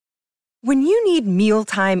When you need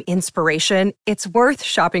mealtime inspiration, it's worth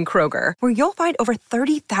shopping Kroger, where you'll find over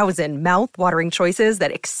 30,000 mouth-watering choices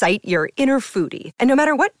that excite your inner foodie. And no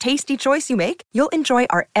matter what tasty choice you make, you'll enjoy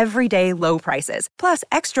our everyday low prices, plus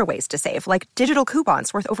extra ways to save, like digital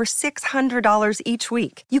coupons worth over $600 each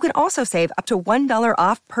week. You can also save up to $1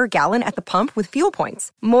 off per gallon at the pump with fuel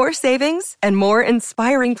points. More savings and more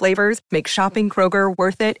inspiring flavors make shopping Kroger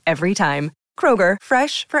worth it every time. Kroger,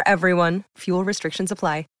 fresh for everyone. Fuel restrictions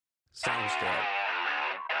apply. Soundstripe.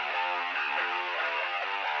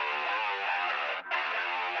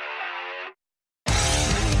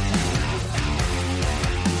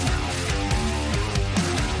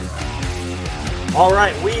 All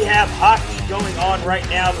right, we have hockey going on right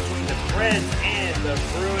now between the Preds and the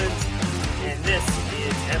Bruins, and this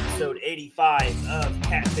is episode 85 of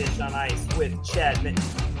Catfish on Ice with Chad Minton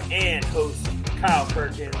and host Kyle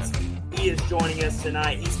Perkins. He is joining us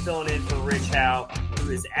tonight. He's filling in for Rich Howe,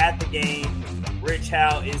 who is at the game. Rich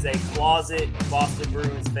Howe is a closet Boston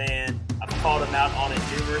Bruins fan. I've called him out on it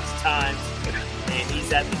numerous times, and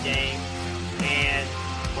he's at the game. And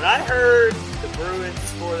when I heard the Bruins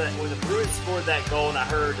score that, when the Bruins scored that goal, and I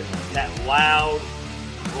heard that loud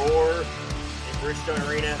roar in Bridgestone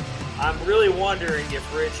Arena, I'm really wondering if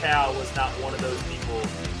Rich Howe was not one of those people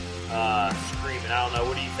screaming. I don't know.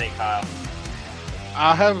 What do you think, Kyle?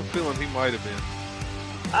 I have a feeling he might have been.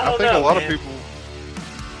 I think a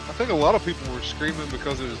lot of people were screaming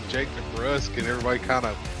because it was Jake DeBrusk, and everybody kind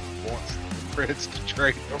of wants the Preds to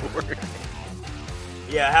trade for him.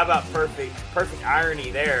 Yeah, how about perfect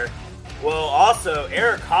irony there? Well, also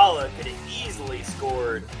Eric Holla could have easily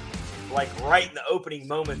scored like right in the opening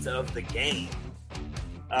moments of the game.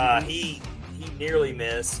 He nearly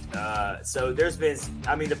missed. So there's been,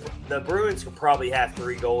 I mean, the Bruins could probably have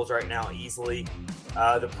 3 goals right now easily.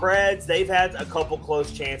 The Preds, they've had a couple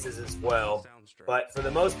close chances as well. But for the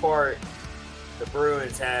most part, the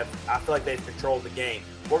Bruins have, I feel like they've controlled the game.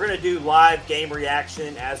 We're going to do live game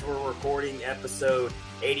reaction as we're recording episode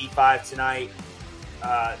 85 tonight.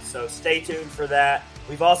 So stay tuned for that.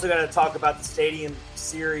 We've also got to talk about the Stadium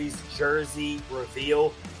Series jersey reveal,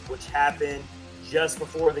 which happened just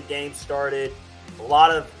before the game started. A lot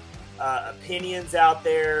of opinions out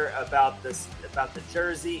there about the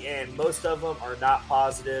jersey, and most of them are not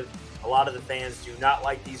positive. A lot of the fans do not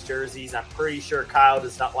like these jerseys. I'm pretty sure Kyle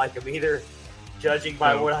does not like them either, judging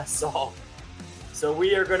by what I saw. So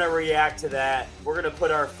we are going to react to that. We're going to put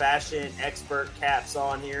our fashion expert caps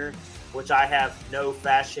on here, which I have no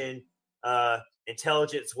fashion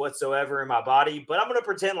intelligence whatsoever in my body, but I'm going to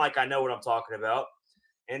pretend like I know what I'm talking about.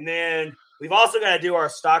 And then we've also got to do our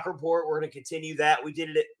stock report. We're going to continue that. We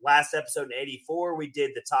did it last episode in 84. We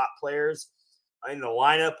did the top players in the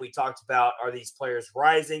lineup. We talked about, are these players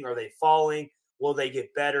rising? Are they falling? Will they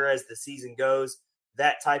get better as the season goes?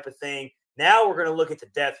 That type of thing. Now we're going to look at the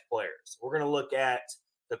depth players. We're going to look at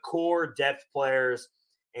the core depth players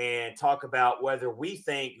and talk about whether we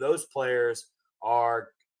think those players are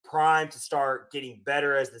primed to start getting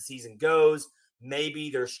better as the season goes. Maybe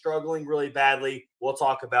they're struggling really badly. We'll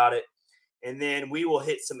talk about it. And then we will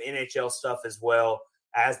hit some NHL stuff as well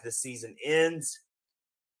as the season ends.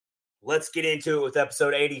 Let's get into it with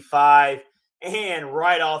episode 85. And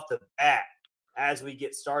right off the bat, as we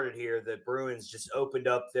get started here, the Bruins just opened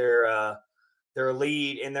up their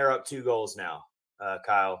lead, and they're up 2 goals now,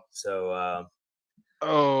 Kyle. So,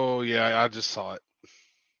 oh yeah, I just saw it.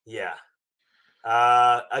 Yeah,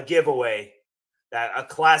 a giveaway, a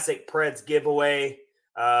classic Preds giveaway.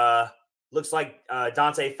 Looks like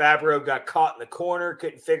Dante Fabro got caught in the corner,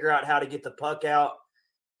 couldn't figure out how to get the puck out,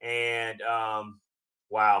 and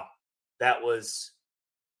wow, that was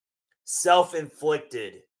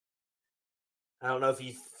self-inflicted. I don't know if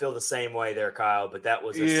you feel the same way there, Kyle, but that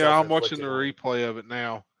was I'm watching the replay of it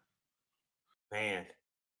now. Man,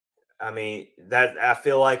 I mean, that I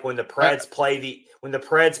feel like when the Preds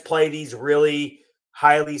play these really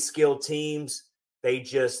highly skilled teams, they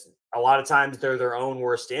just, a lot of times they're their own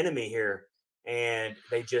worst enemy here, and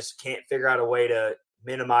they just can't figure out a way to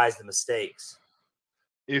minimize the mistakes.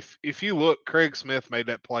 If you look, Craig Smith made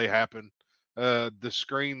that play happen. The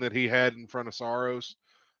screen that he had in front of Saros,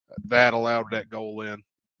 that allowed that goal in.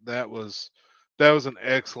 That was an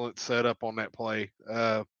excellent setup on that play.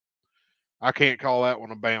 I can't call that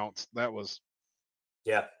one a bounce. That was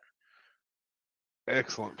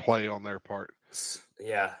excellent play on their part.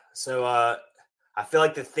 Yeah. So I feel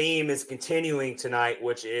like the theme is continuing tonight,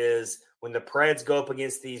 which is when the Preds go up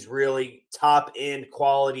against these really top end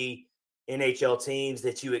quality NHL teams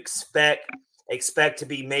that you expect to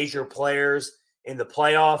be major players in the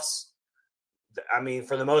playoffs. I mean,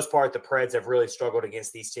 for the most part, the Preds have really struggled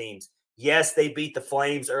against these teams. Yes, they beat the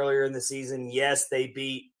Flames earlier in the season. Yes, they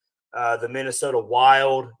beat the Minnesota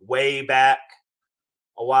Wild way back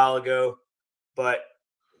a while ago. But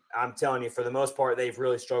I'm telling you, for the most part, they've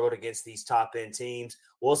really struggled against these top end teams.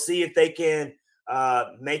 We'll see if they can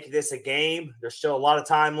make this a game. There's still a lot of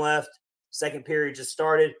time left. Second period just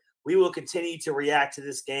started. We will continue to react to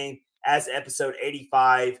this game as episode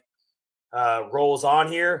 85 rolls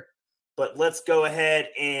on here. But let's go ahead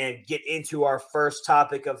and get into our first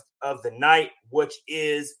topic of the night, which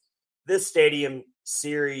is this Stadium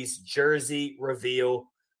Series jersey reveal.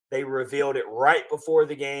 They revealed it right before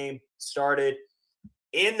the game started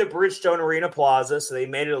in the Bridgestone Arena Plaza. So they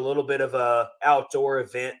made it a little bit of a outdoor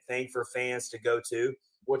event thing for fans to go to,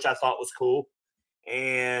 which I thought was cool.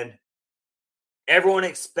 And everyone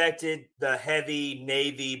expected the heavy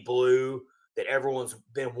navy blue that everyone's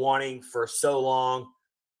been wanting for so long.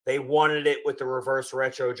 They wanted it with the reverse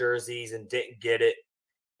retro jerseys and didn't get it.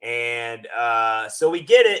 And so we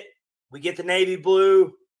get it. We get the navy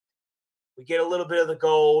blue. We get a little bit of the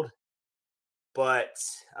gold. But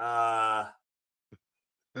a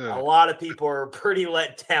lot of people are pretty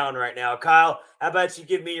let down right now. Kyle, how about you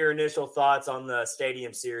give me your initial thoughts on the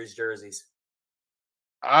Stadium Series jerseys?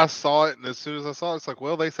 I saw it, and as soon as I saw it, it's like,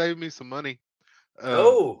 well, they saved me some money.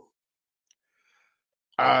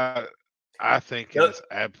 I think it is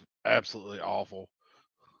absolutely awful.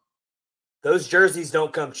 Those jerseys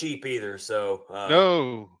don't come cheap either, so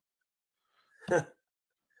no.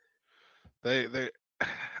 they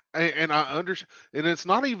and I understand, and it's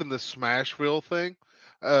not even the Smashville thing.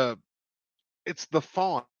 It's the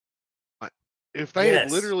font. If they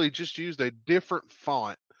had literally just used a different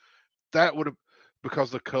font, that would have, because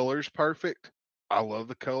the color's perfect. I love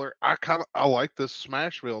the color. I like the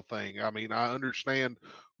Smashville thing. I mean, I understand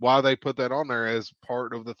why they put that on there as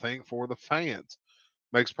part of the thing for the fans.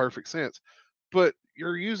 Makes perfect sense. But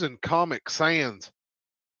you're using Comic Sans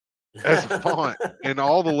as a font, and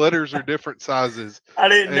all the letters are different sizes. I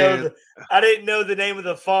didn't know the name of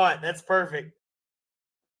the font. That's perfect.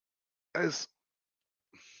 I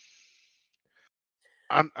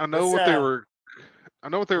know what they were. I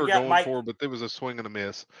know what they were going for, but it was a swing and a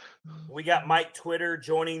miss. We got Mike Twitter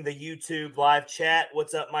joining the YouTube live chat.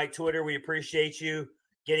 What's up, Mike Twitter? We appreciate you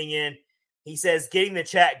getting in. He says, getting the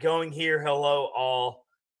chat going here. Hello, all.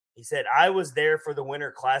 He said, I was there for the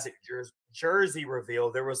Winter Classic jersey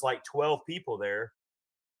reveal. There was like 12 people there.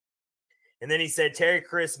 And then he said, Terry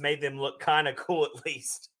Chris made them look kind of cool at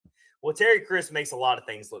least. Well, Terry Chris makes a lot of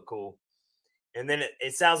things look cool. And then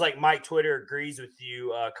it sounds like Mike Twitter agrees with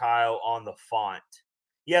you, Kyle, on the font.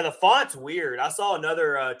 Yeah, the font's weird. I saw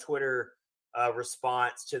another Twitter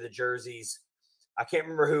response to the jerseys. I can't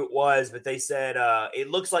remember who it was, but they said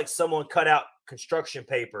it looks like someone cut out construction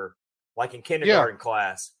paper, like in kindergarten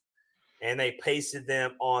class, and they pasted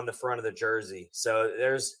them on the front of the jersey. So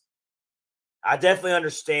I definitely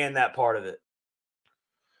understand that part of it.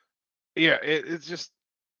 Yeah, it's just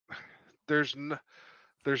there's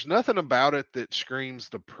nothing about it that screams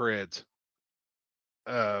the Preds.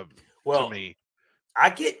 To me. I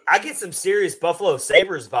get some serious Buffalo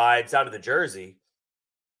Sabres vibes out of the jersey.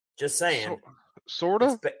 Just saying. Sort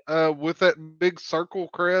of. With that big circle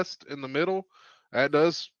crest in the middle,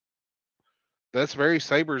 that's very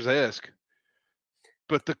Sabres-esque.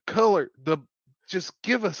 But the color, just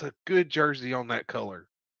give us a good jersey on that color.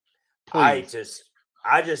 Please.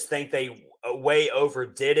 I just think they way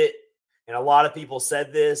overdid it. And a lot of people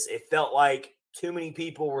said this. It felt like too many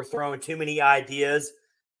people were throwing too many ideas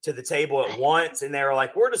to the table at once, and they were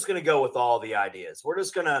like, we're just going to go with all the ideas. We're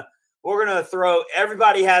going to throw,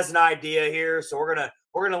 everybody has an idea here, so we're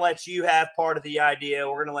going to let you have part of the idea.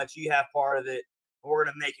 We're going to let you have part of it. And we're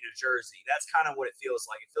going to make it a jersey. That's kind of what it feels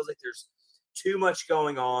like. It feels like there's too much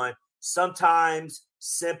going on. Sometimes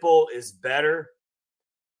simple is better.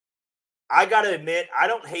 I got to admit, I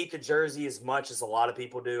don't hate the jersey as much as a lot of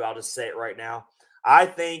people do. I'll just say it right now. I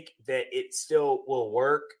think that it still will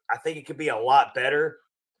work. I think it could be a lot better.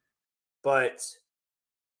 But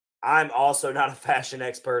I'm also not a fashion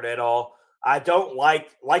expert at all. I don't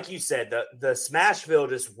like you said, the Smashville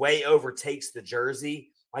just way overtakes the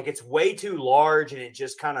jersey. Like it's way too large and it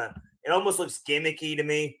just it almost looks gimmicky to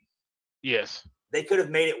me. Yes. They could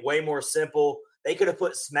have made it way more simple. They could have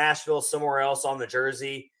put Smashville somewhere else on the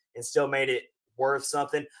jersey and still made it worth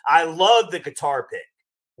something. I love the guitar pick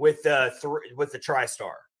with the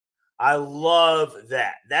TriStar. I love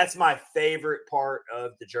that. That's my favorite part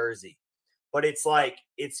of the jersey. But it's like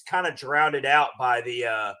it's kind of drowned out by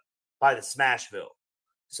the Smashville.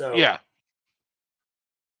 So yeah,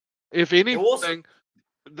 if anything,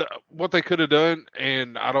 what they could have done,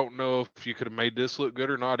 and I don't know if you could have made this look good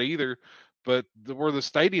or not either, but where the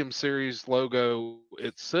Stadium Series logo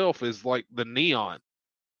itself is like the neon.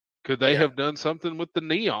 Could they have done something with the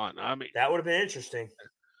neon? I mean, that would have been interesting.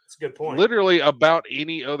 That's a good point. Literally about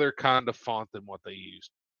any other kind of font than what they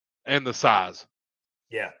used, and the size.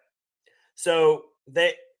 Yeah. So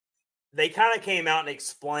they kind of came out and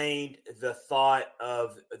explained the thought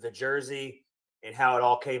of the jersey and how it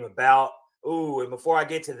all came about. Ooh, and before I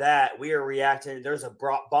get to that, we are reacting. There's a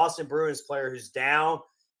Boston Bruins player who's down.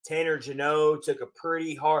 Tanner Jeannot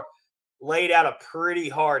laid out a pretty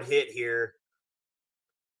hard hit here.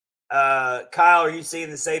 Kyle, are you seeing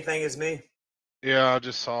the same thing as me? Yeah, I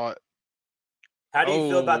just saw it. How do you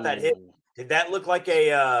feel about that hit? Did that look like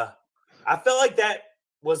I felt like that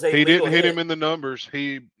was a He legal didn't hit hit. him in the numbers.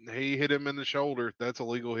 He hit him in the shoulder. That's a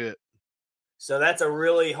legal hit. So that's a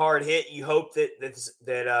really hard hit. You hope that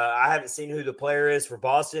I haven't seen who the player is for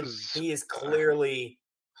Boston. He is clearly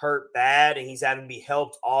hurt bad, and he's having to be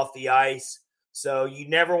helped off the ice. So you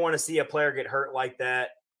never want to see a player get hurt like that.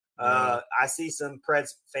 No. I see some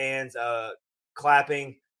Preds fans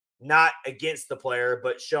clapping, not against the player,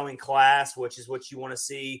 but showing class, which is what you want to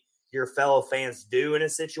see your fellow fans do in a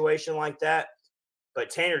situation like that.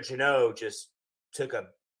 But Tanner Jeannot just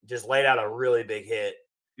laid out a really big hit.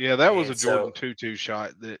 Yeah, that was a Jordan Tutu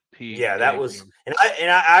shot that he. Yeah, that was, and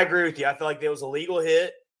I agree with you. I feel like there was a legal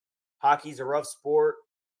hit. Hockey's a rough sport,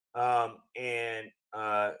 but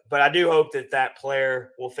I do hope that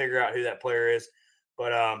player will figure out who that player is.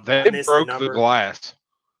 But they broke the glass.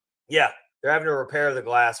 Yeah, they're having to repair the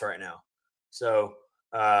glass right now. So,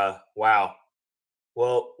 wow.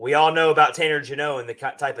 Well, we all know about Tanner Jeannot and the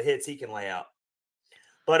type of hits he can lay out.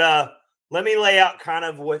 But let me lay out kind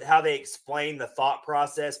of how they explain the thought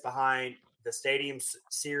process behind the Stadium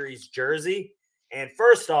Series jersey. And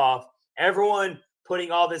first off, everyone putting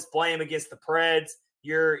all this blame against the Preds,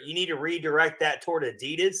 you need to redirect that toward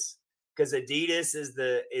Adidas, because Adidas is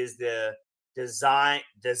the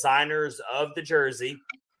designers of the jersey.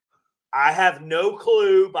 I have no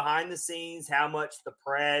clue behind the scenes how much the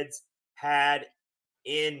Preds had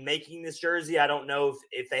in making this jersey. I don't know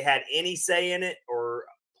if they had any say in it or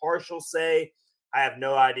partial say. I have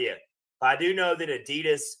no idea. But I do know that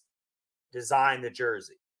Adidas designed the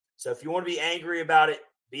jersey. So if you want to be angry about it,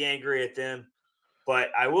 be angry at them. But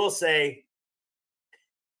I will say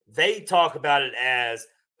they talk about it as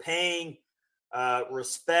paying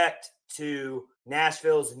respect to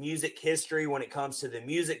Nashville's music history when it comes to the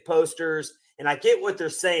music posters. And I get what they're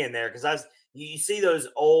saying there, because you see those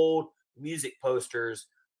old music posters,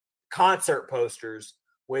 concert posters,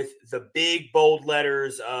 with the big bold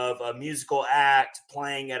letters of a musical act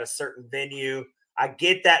playing at a certain venue. I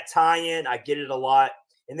get that tie-in. I get it a lot.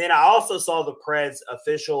 And then I also saw the Preds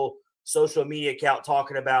official social media account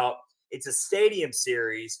talking about it's a Stadium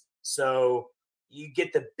Series, so you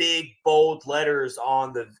get the big bold letters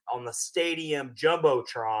on the stadium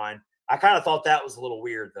jumbotron. I kind of thought that was a little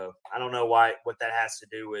weird, though. I don't know what that has to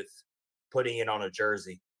do with putting it on a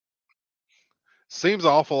jersey. Seems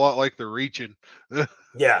an awful lot like they're reaching.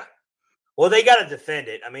 Yeah. Well, they got to defend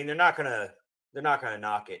it. I mean, they're not gonna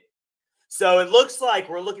knock it. So it looks like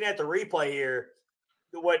we're looking at the replay here.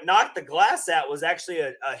 What knocked the glass out was actually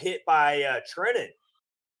a hit by Trenton.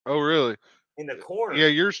 Oh, really? In the corner. Yeah,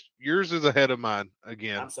 yours is ahead of mine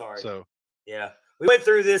again. I'm sorry. So yeah, we went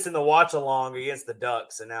through this in the watch along against the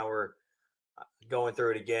Ducks, and now we're going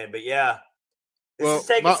through it again. But yeah, this is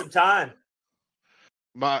taking some time.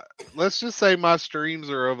 Let's just say my streams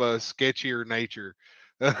are of a sketchier nature.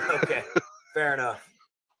 Okay, fair enough.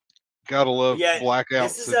 Gotta love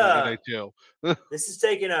blackouts in the NHL. This is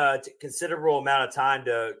taking a considerable amount of time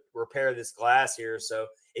to repair this glass here. So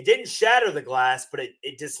it didn't shatter the glass, but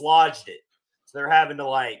it dislodged it. So they're having to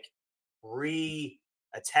reattach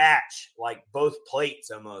both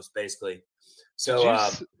plates almost, basically. So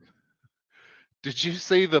did you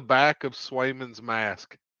see the back of Swayman's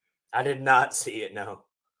mask? I did not see it, no.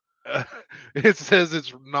 It says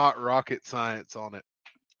it's not rocket science on it.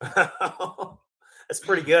 That's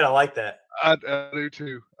pretty good. I like that. I do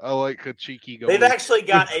too. I like a cheeky goal. They've actually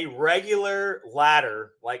got a regular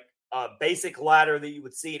ladder, like a basic ladder that you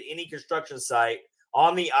would see at any construction site,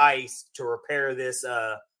 on the ice to repair this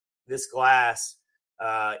glass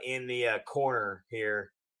in the corner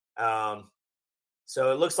here.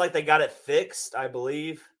 So it looks like they got it fixed, I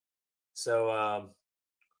believe. So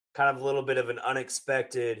kind of a little bit of an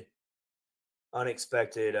unexpected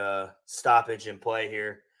stoppage in play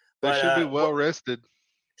here. They should be well rested.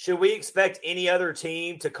 Should we expect any other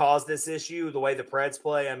team to cause this issue the way the Preds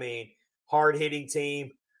play? I mean, hard-hitting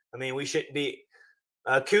team. I mean, we shouldn't be.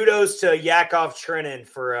 Kudos to Yakov Trenin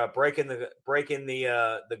for breaking the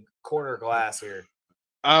corner glass here.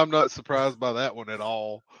 I'm not surprised by that one at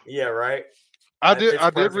all. Yeah, right. I That did fits I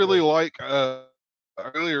did really perfectly.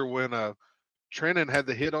 like earlier when Trennan had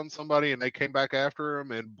the hit on somebody and they came back after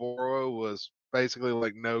him and Boro was basically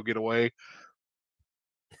like, no, get away.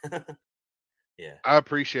 Yeah. I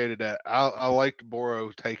appreciated that. I liked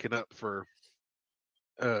Boro taking up for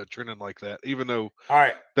Trennan like that, even though All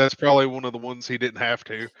right. that's probably one of the ones he didn't have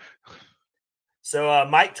to. So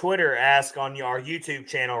Mike Twitter asked on our YouTube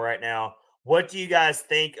channel right now, what do you guys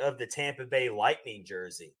think of the Tampa Bay Lightning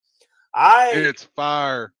jersey? It's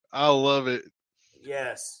fire. I love it.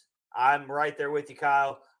 Yes, I'm right there with you,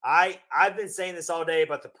 Kyle. I've been saying this all day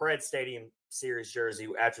about the Pred Stadium Series jersey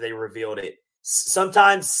after they revealed it.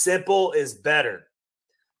 Sometimes simple is better.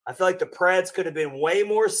 I feel like the Preds could have been way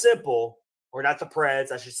more simple, or not the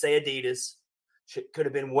Preds, I should say Adidas. Could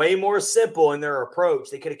have been way more simple in their approach.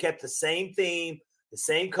 They could have kept the same theme, the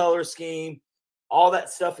same color scheme. All that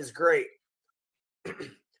stuff is great.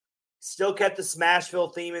 Still kept the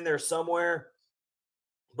Smashville theme in there somewhere,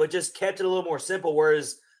 but just kept it a little more simple.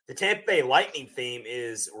 Whereas the Tampa Bay Lightning theme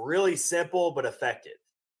is really simple but effective,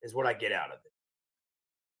 is what I get out of it.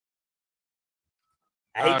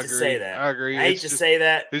 I hate to say that. I agree. I hate to say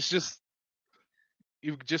that. It's just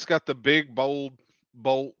you've just got the big bold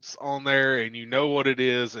bolts on there, and you know what it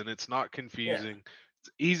is, and it's not confusing. Yeah. It's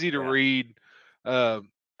easy to read. I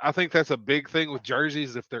think that's a big thing with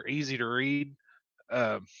jerseys if they're easy to read.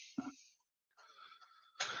 Yeah,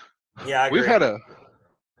 I agree. We've had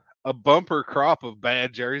a bumper crop of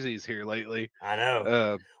bad jerseys here lately. I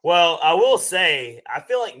know. Well, I will say, I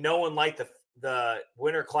feel like no one liked the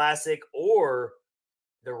Winter Classic or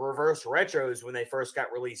the reverse retros when they first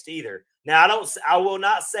got released either. Now, I will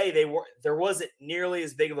not say there wasn't nearly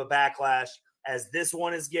as big of a backlash as this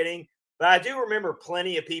one is getting, but I do remember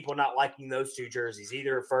plenty of people not liking those two jerseys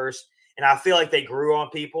either at first, and I feel like they grew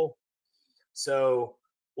on people. So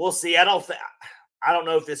we'll see. I don't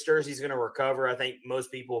know if this jersey is going to recover. I think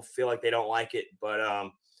most people feel like they don't like it, but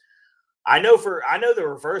I know the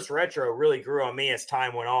reverse retro really grew on me as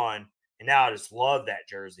time went on, and now I just love that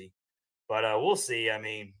jersey. But we'll see. I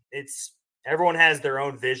mean, everyone has their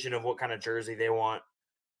own vision of what kind of jersey they want,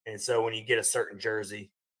 and so when you get a certain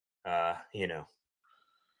jersey, you know.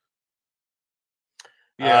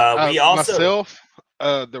 Yeah, we also myself,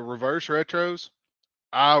 the reverse retros.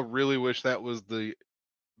 I really wish that was the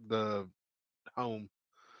home.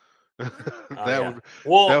 that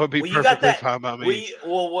would be perfectly fine by me.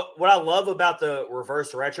 What I love about the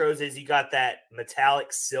reverse retros is you got that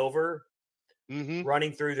metallic silver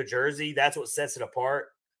running through the jersey. That's what sets it apart.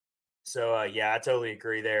 So yeah, I totally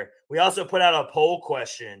agree there. We also put out a poll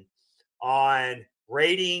question on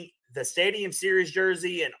rating the Stadium Series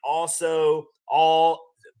jersey and also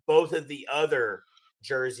both of the other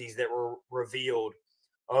jerseys that were revealed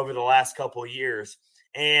over the last couple of years.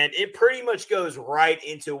 And it pretty much goes right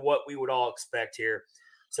into what we would all expect here.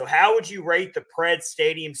 So how would you rate the Pred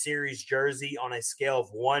Stadium Series jersey on a scale of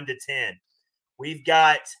 1 to 10? We've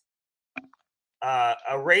got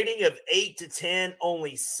a rating of 8 to 10,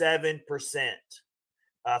 only 7%.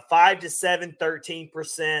 5 to 7,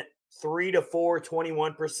 13%. 3 to 4,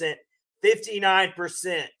 21%.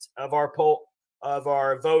 59% of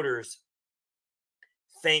our voters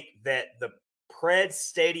think that the Pred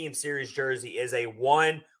Stadium Series jersey is a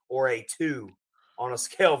 1 or a 2 on a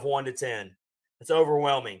scale of 1 to 10. It's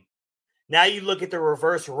overwhelming. Now you look at the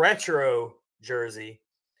reverse retro jersey.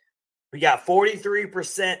 We got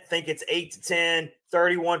 43% think it's 8 to 10,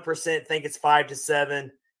 31% think it's 5 to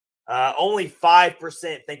 7. Only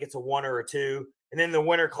 5% think it's a 1 or a 2. And then the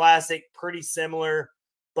Winter Classic, pretty similar,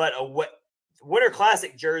 but Winter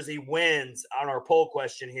Classic jersey wins on our poll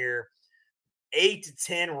question here. 8 to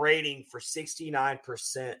 10 rating for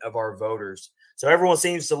 69% of our voters. So everyone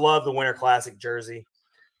seems to love the Winter Classic jersey.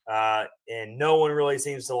 And no one really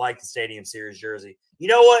seems to like the Stadium Series jersey. You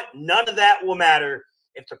know what? None of that will matter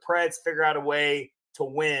if the Preds figure out a way to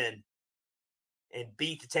win and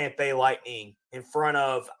beat the Tampa Bay Lightning in front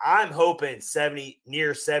of, I'm hoping,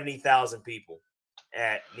 near 70,000 people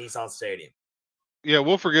at Nissan Stadium. Yeah,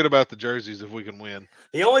 we'll forget about the jerseys if we can win.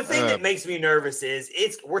 The only thing that makes me nervous is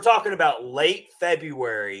we're talking about late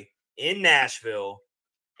February in Nashville,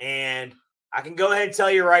 and I can go ahead and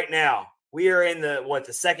tell you right now, we are in the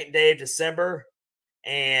second day of December,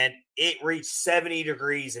 and it reached 70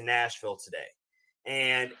 degrees in Nashville today.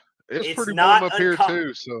 And it's pretty warm up here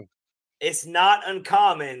too, so it's not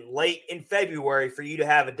uncommon late in February for you to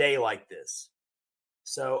have a day like this.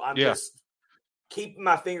 So I'm just keeping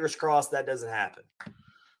my fingers crossed that doesn't happen.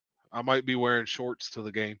 I might be wearing shorts to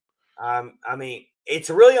the game. I mean,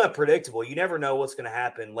 it's really unpredictable. You never know what's going to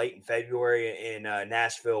happen late in February in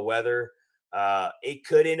Nashville weather. It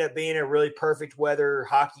could end up being a really perfect weather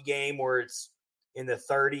hockey game where it's in the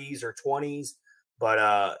 30s or 20s,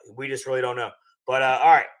 but we just really don't know. But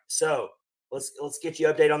all right, so let's get you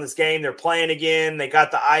update on this game. They're playing again. They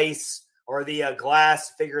got the ice or the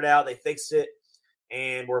glass figured out. They fixed it,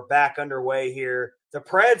 and we're back underway here. The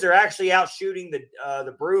Preds are actually out shooting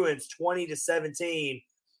the Bruins 20-17,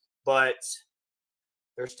 but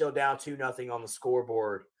they're still down 2-0 on the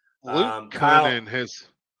scoreboard. Luke Cunningham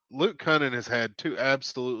has had two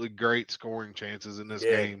absolutely great scoring chances in this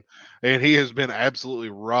game, and he has been absolutely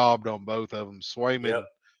robbed on both of them. Swayman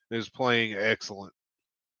is playing excellent.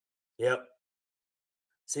 Yep.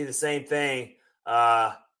 See the same thing.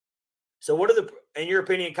 So in your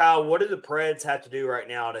opinion, Kyle, what do the Preds have to do right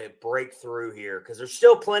now to break through here? Because there's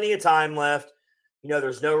still plenty of time left.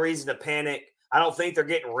 There's no reason to panic. I don't think they're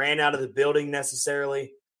getting ran out of the building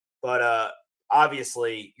necessarily, but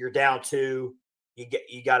obviously you're down 2.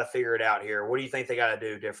 You got to figure it out here. What do you think they got to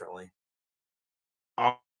do differently?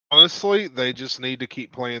 Honestly, they just need to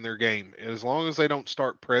keep playing their game. As long as they don't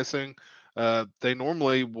start pressing, they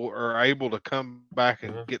normally are able to come back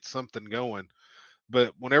and get something going.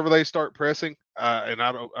 But whenever they start pressing, and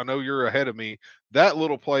I know you're ahead of me, that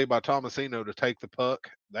little play by Tomasino to take the puck,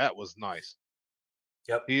 that was nice.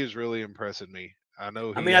 Yep. He is really impressing me. I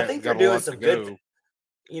know I think they're doing some good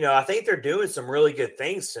I think they're doing some really good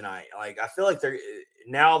things tonight. Like, I feel like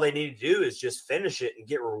all they need to do is just finish it and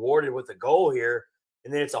get rewarded with a goal here,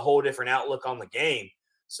 and then it's a whole different outlook on the game.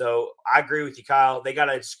 So I agree with you, Kyle. They got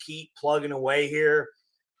to just keep plugging away here.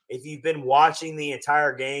 If you've been watching the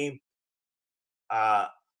entire game,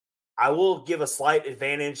 I will give a slight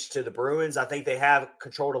advantage to the Bruins. I think they have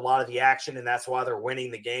controlled a lot of the action, and that's why they're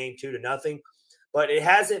winning the game 2-0. But it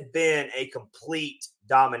hasn't been a complete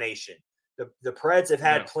domination. The Preds have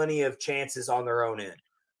had plenty of chances on their own end.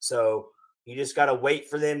 So you just got to wait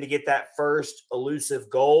for them to get that first elusive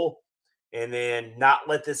goal and then not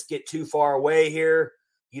let this get too far away here.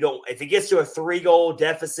 If it gets to a 3-goal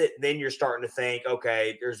deficit, then you're starting to think,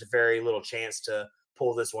 okay, there's a very little chance to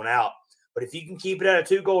pull this one out. But if you can keep it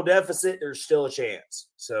at a 2-goal deficit, there's still a chance.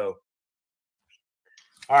 So,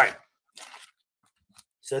 all right.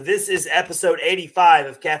 So this is episode 85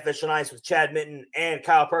 of Catfish on Ice with Chad Minton and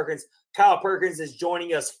Kyle Perkins. Kyle Perkins is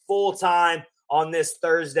joining us full-time on this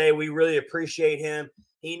Thursday. We really appreciate him.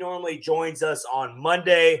 He normally joins us on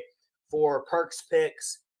Monday for Perks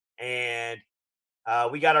Picks, and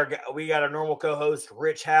we got our normal co-host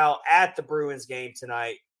Rich Howe at the Bruins game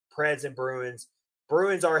tonight. Preds and Bruins.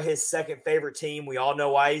 Bruins are his second favorite team. We all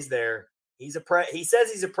know why he's there. He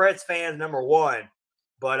says he's a Preds fan, number 1,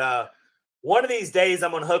 but one of these days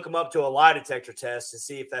I'm going to hook him up to a lie detector test to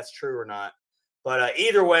see if that's true or not. But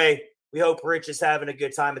either way, we hope Rich is having a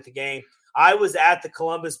good time at the game. I was at the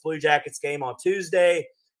Columbus Blue Jackets game on Tuesday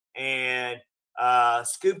and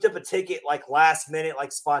scooped up a ticket like last minute,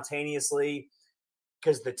 like spontaneously,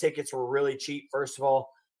 because the tickets were really cheap, first of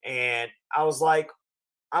all. And I was like,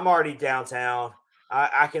 I'm already downtown.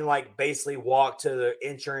 I can like basically walk to the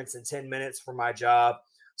entrance in 10 minutes for my job.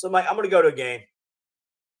 So I'm like, I'm going to go to a game.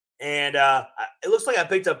 And it looks like I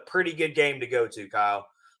picked a pretty good game to go to, Kyle,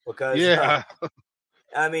 because that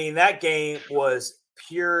game was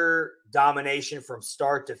pure domination from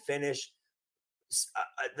start to finish.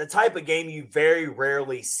 The type of game you very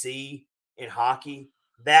rarely see in hockey,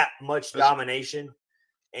 that much domination.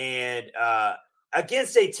 And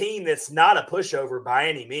against a team that's not a pushover by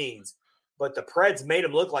any means, but the Preds made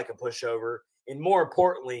them look like a pushover. And more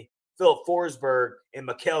importantly, Philip Forsberg and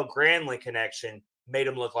Mikael Granlund connection made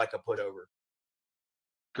him look like a pushover.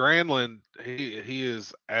 Granlund, he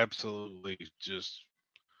is absolutely just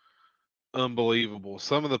unbelievable.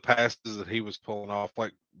 Some of the passes that he was pulling off,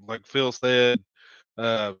 like Phil said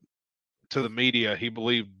to the media, he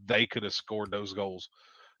believed they could have scored those goals.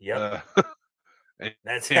 Yep. And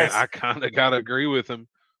I kind of got to agree with him.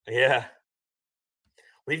 Yeah.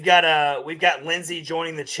 We've got Lindsay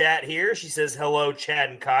joining the chat here. She says, hello,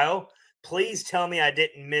 Chad and Kyle. Please tell me I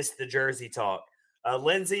didn't miss the jersey talk.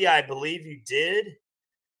 Lindsay, I believe you did,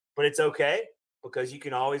 but it's okay because you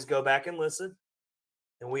can always go back and listen.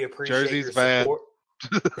 And we appreciate Jersey's your support.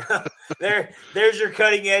 Bad. There's your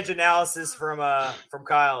cutting edge analysis from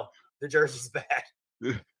Kyle. The jersey's bad.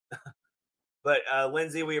 But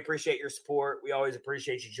Lindsay, we appreciate your support. We always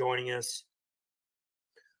appreciate you joining us.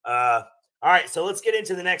 All right, so let's get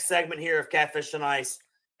into the next segment here of Catfish on Ice,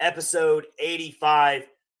 episode 85,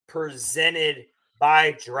 presented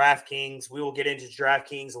by DraftKings. We will get into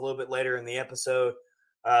DraftKings a little bit later in the episode.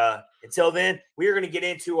 Until then, we're going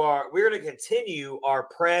to continue our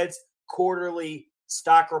Preds quarterly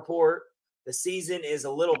stock report. The season is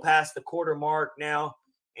a little past the quarter mark now.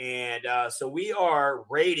 And so we are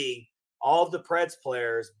rating all of the Preds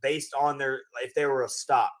players based on if they were a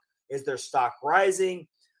stock. Is their stock rising?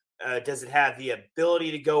 Does it have the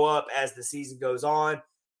ability to go up as the season goes on?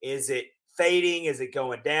 Is it fading? Is it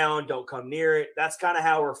going down? Don't come near it. That's kind of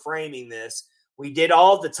how we're framing this. We did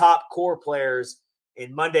all of the top core players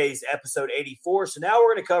in Monday's episode 84. So now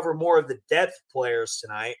we're going to cover more of the depth players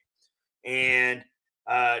tonight and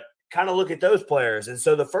kind of look at those players. And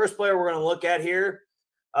so the first player we're going to look at here,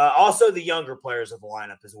 also the younger players of the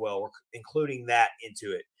lineup as well. We're including that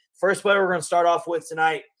into it. First player we're going to start off with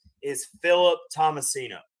tonight is Philip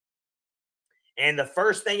Tomasino. And the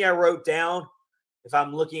first thing I wrote down, if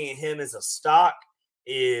I'm looking at him as a stock,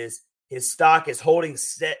 is his stock is holding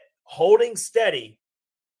steady,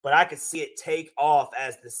 but I could see it take off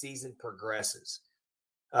as the season progresses.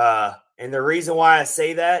 And the reason why I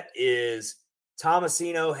say that is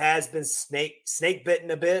Tomasino has been snake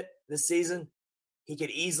bitten a bit this season. He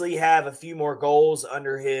could easily have a few more goals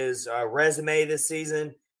under his resume this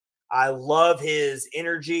season. I love his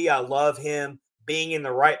energy. I love him being in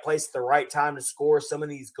the right place at the right time to score some of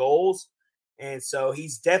these goals. And so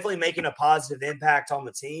he's definitely making a positive impact on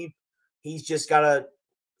the team. He's just got to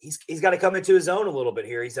he's got to come into his own a little bit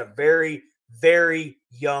here. He's a very, very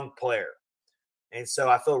young player. And so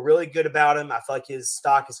I feel really good about him. I feel like his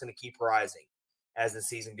stock is going to keep rising as the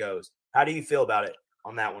season goes. How do you feel about it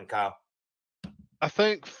on that one, Kyle? I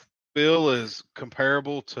think Phil is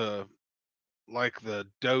comparable to like the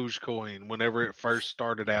Dogecoin whenever it first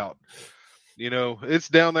started out. You know, it's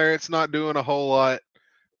down there. It's not doing a whole lot,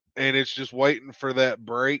 and it's just waiting for that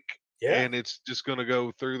break, and it's just going to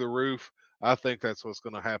go through the roof. I think that's what's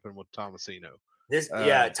going to happen with Tomasino.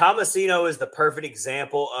 Tomasino is the perfect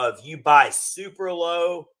example of you buy super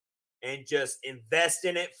low and just invest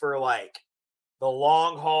in it for like the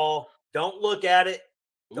long haul. Don't look at it.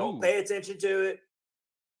 Don't pay attention to it.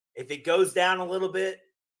 If it goes down a little bit,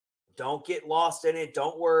 don't get lost in it.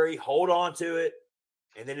 Don't worry. Hold on to it.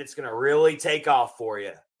 And then it's going to really take off for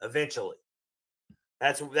you eventually.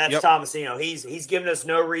 That's Tomasino. He's given us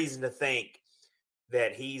no reason to think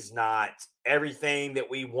that he's not everything that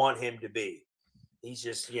we want him to be. He's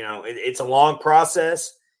just, it's a long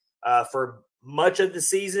process. For much of the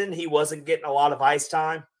season, he wasn't getting a lot of ice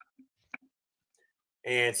time.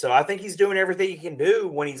 And so I think he's doing everything he can do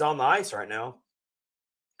when he's on the ice right now.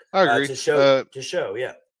 I agree. To show,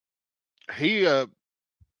 yeah.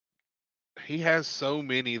 He has so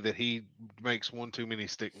many that he makes one too many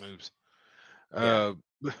stick moves. Yeah.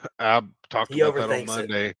 I talked about that on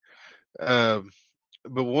Monday.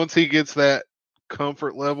 But once he gets that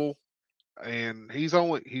comfort level, and he's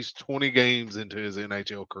 20 games into his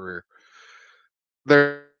NHL career,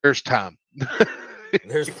 there's time.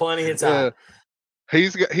 There's plenty of time.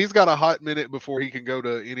 He's got a hot minute before he can go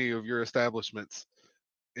to any of your establishments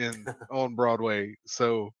on Broadway,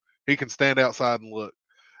 so he can stand outside and look.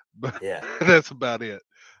 But that's about it.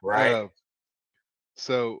 Right.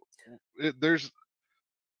 So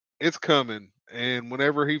it's coming, and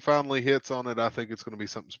whenever he finally hits on it, I think it's going to be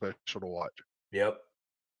something special to watch. Yep,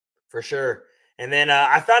 for sure. And then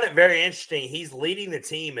I found it very interesting. He's leading the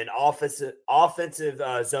team in offensive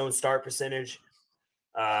zone start percentage.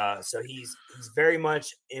 So he's very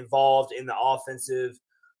much involved in the offensive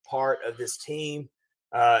part of this team.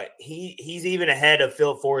 He's even ahead of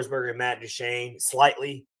Phil Forsberg and Matt Duchene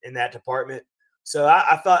slightly in that department. So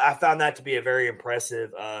I found that to be a very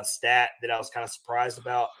impressive stat that I was kind of surprised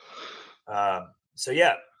about. So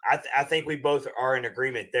yeah, I think we both are in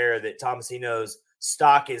agreement there that Tomasino's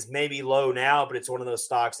stock is maybe low now, but it's one of those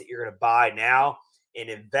stocks that you're going to buy now and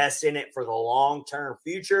invest in it for the long-term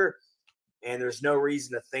future. And there's no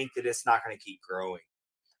reason to think that it's not going to keep growing.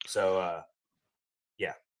 So,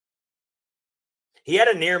 yeah. He had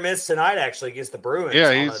a near miss tonight, actually, against the Bruins.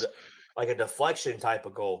 Yeah, he's like a deflection type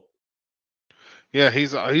of goal. Yeah,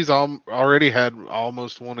 he's already had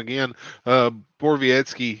almost one again.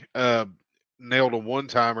 Borowiecki nailed a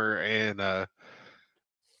one-timer, and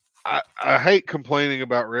I hate complaining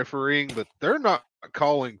about refereeing, but they're not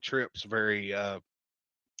calling trips very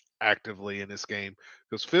actively in this game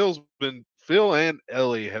because Phil and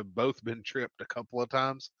Ellie have both been tripped a couple of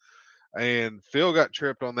times, and Phil got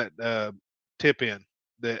tripped on that tip in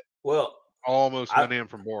that almost went in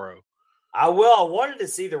from Boro. I wanted to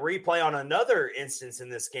see the replay on another instance in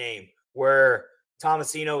this game where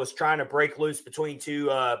Tomasino was trying to break loose between two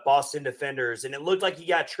Boston defenders, and it looked like he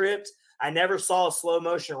got tripped. I never saw a slow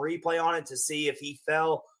motion replay on it to see if he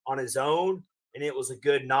fell on his own, and it was a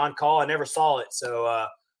good non-call. I never saw it, so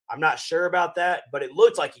I'm not sure about that, but it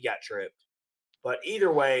looked like he got tripped. But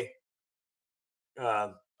either way,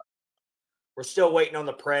 we're still waiting on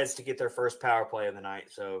the Preds to get their first power play of the night.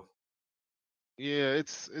 So Yeah, it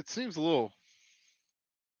seems a little.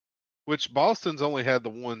 Which Boston's only had the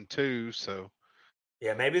 1-2, so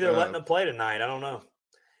yeah, maybe they're letting them play tonight. I don't know.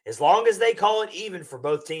 As long as they call it even for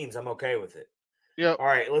both teams, I'm okay with it. Yep. All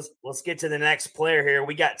right, let's get to the next player here.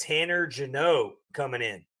 We got Tanner Jeannot coming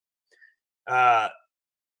in.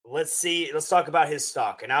 Let's talk about his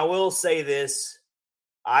stock. And I will say this.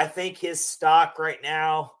 I think his stock right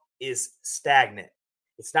now is stagnant.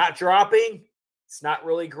 It's not dropping. It's not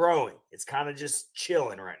really growing. It's kind of just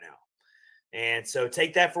chilling right now. And so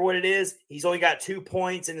take that for what it is. He's only got 2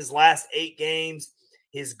 points in his last 8 games.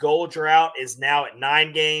 His goal drought is now at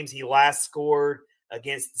 9 games. He last scored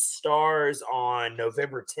against the Stars on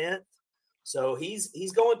November 10th. So he's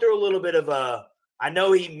going through a little bit of I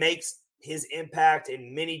know he makes his impact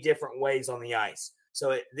in many different ways on the ice.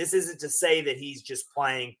 So this isn't to say that he's just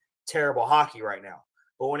playing terrible hockey right now.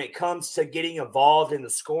 But when it comes to getting involved in the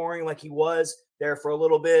scoring like he was there for a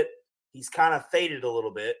little bit, he's kind of faded a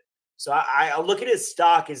little bit. So I look at his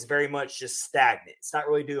stock as very much just stagnant. It's not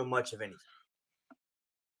really doing much of anything.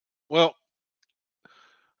 Well,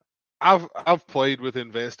 I've played with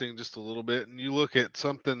investing just a little bit, and you look at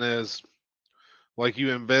something as like you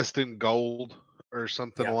invest in gold or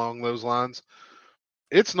something along those lines.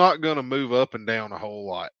 It's not going to move up and down a whole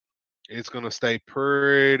lot. It's going to stay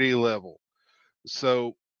pretty level.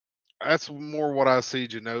 So that's more what I see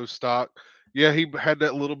Jeannot's stock. Yeah, he had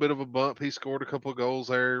that little bit of a bump. He scored a couple of goals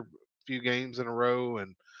there, a few games in a row,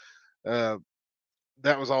 and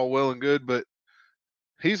that was all well and good. But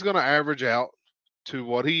he's going to average out to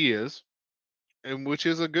what he is, and which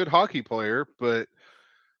is a good hockey player. But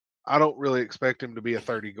I don't really expect him to be a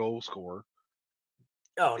 30 goal scorer.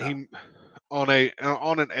 Oh no. He on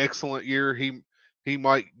an excellent year, he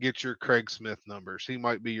might get your Craig Smith numbers. He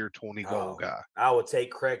might be your 20 goal guy. I would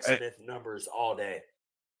take Craig Smith numbers all day.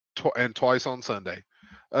 And twice on Sunday.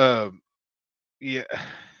 Yeah,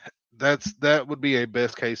 that would be a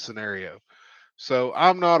best case scenario. So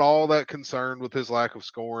I'm not all that concerned with his lack of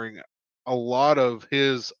scoring. A lot of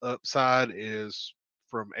his upside is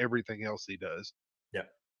from everything else he does.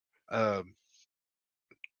 Yeah.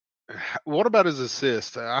 What about his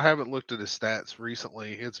assists? I haven't looked at his stats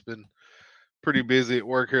recently. It's been pretty busy at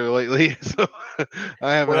work here lately, so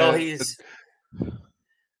I haven't. Well,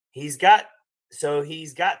 he's got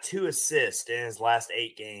 2 assists in his last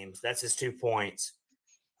 8 games. That's his 2 points.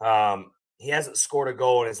 He hasn't scored a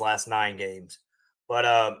goal in his last 9 games.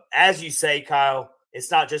 But as you say, Kyle,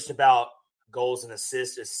 it's not just about goals and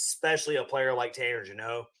assists, especially a player like Tanner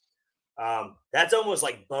Jeannot. That's almost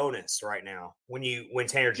like bonus right now when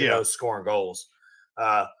Tanner Jeannot's scoring goals.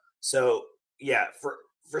 So yeah,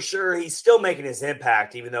 for sure, he's still making his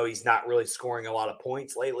impact, even though he's not really scoring a lot of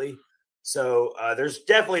points lately. So there's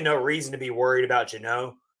definitely no reason to be worried about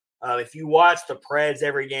Jeannot. If you watch the Preds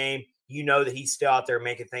every game, you know that he's still out there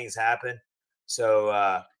making things happen. So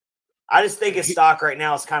I just think his stock right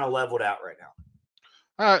now is kind of leveled out right now.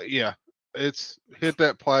 Yeah, it's hit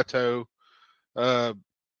that plateau.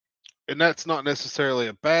 And that's not necessarily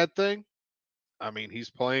a bad thing. I mean, he's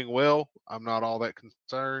playing well. I'm not all that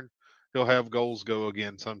concerned. He'll have goals go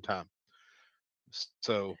again sometime.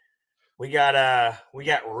 So we got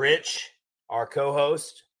Rich, our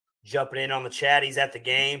co-host, jumping in on the chat. He's at the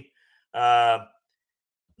game.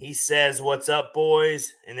 He says, "What's up,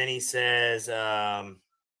 boys?" And then he says,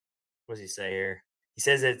 what does he say here? He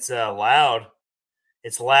says it's loud.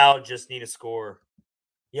 It's loud, just need a score.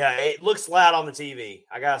 Yeah, it looks loud on the TV.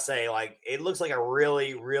 I gotta say, it looks like a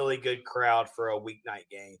really, really good crowd for a weeknight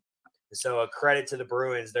game. So a credit to the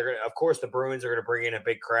Bruins. Of course, the Bruins are gonna bring in a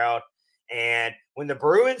big crowd. And when the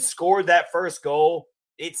Bruins scored that first goal,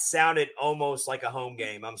 it sounded almost like a home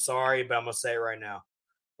game. I'm sorry, but I'm gonna say it right now.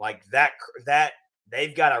 Like that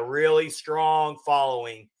they've got a really strong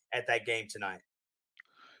following at that game tonight.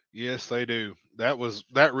 Yes, they do. That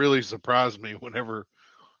really surprised me whenever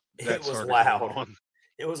that it was started loud. going on.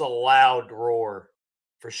 It was a loud roar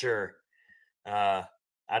for sure. I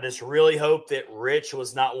just really hope that Rich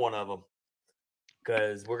was not one of them,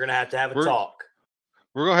 because we're going to have a talk.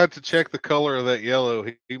 We're going to have to check the color of that yellow.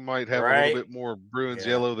 He might have a little bit more Bruins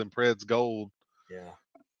yellow than Preds gold. Yeah.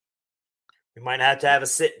 We might have to have a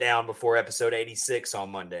sit down before episode 86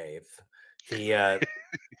 on Monday if he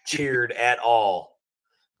cheered at all.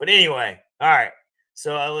 But anyway, all right.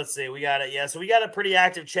 So let's see. So we got a pretty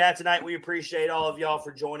active chat tonight. We appreciate all of y'all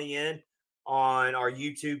for joining in on our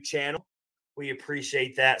YouTube channel. We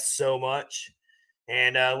appreciate that so much.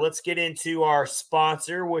 And let's get into our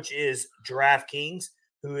sponsor, which is DraftKings,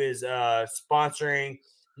 who is sponsoring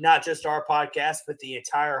not just our podcast, but the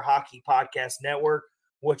entire Hockey Podcast Network.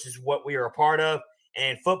 which is what we are a part of.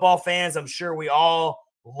 And football fans, I'm sure we all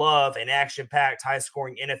love an action-packed,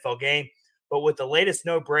 high-scoring NFL game. But with the latest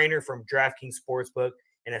no-brainer from DraftKings Sportsbook,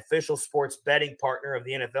 an official sports betting partner of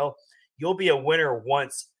the NFL, you'll be a winner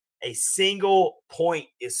once a single point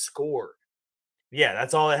is scored. Yeah,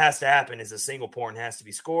 that's all that has to happen is a single point has to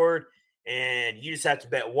be scored. And you just have to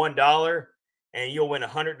bet $1 and you'll win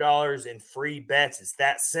 $100 in free bets. It's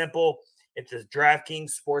that simple. If the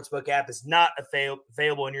DraftKings Sportsbook app is not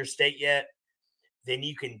available in your state yet, then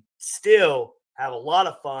you can still have a lot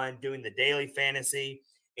of fun doing the daily fantasy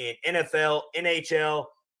in NFL, NHL,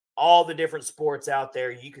 all the different sports out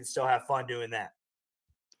there. You can still have fun doing that.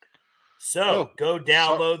 So go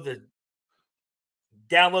download the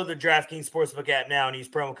DraftKings Sportsbook app now and use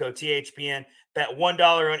promo code THPN. Bet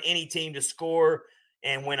 $1 on any team to score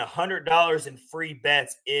and win $100 in free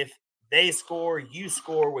bets. If they score, you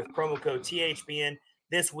score with promo code THPN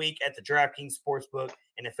this week at the DraftKings Sportsbook,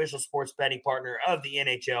 an official sports betting partner of the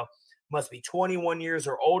NHL. Must be 21 years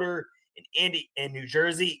or older in New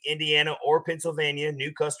Jersey, Indiana, or Pennsylvania.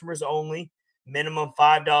 New customers only. Minimum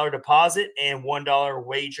 $5 deposit and $1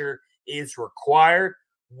 wager is required.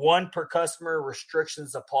 One per customer.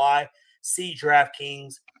 Restrictions apply. See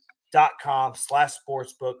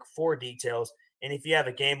DraftKings.com/sportsbook for details. And if you have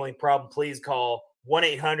a gambling problem, please call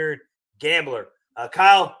 1-800-GAMBLER.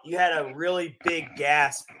 Kyle, you had a really big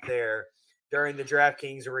gasp there during the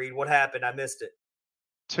DraftKings read. What happened? I missed it.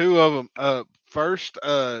 Two of them. First,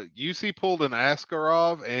 UC pulled an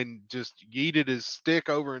Askarov and just yeeted his stick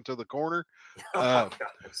over into the corner. And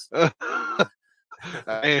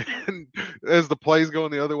as the play's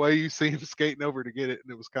going the other way, you see him skating over to get it,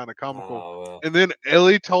 and it was kind of comical. And then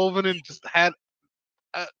Ellie Tolvanen just had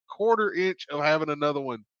a quarter inch of having another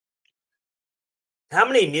one. How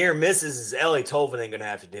many near misses is Ellie Tolvanen going to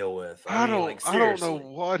have to deal with? I don't know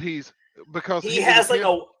what because he has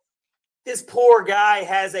this poor guy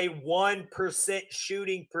has a 1%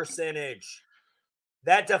 shooting percentage.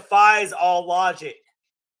 That defies all logic.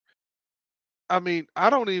 I mean,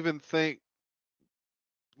 I don't even think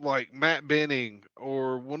like Matt Benning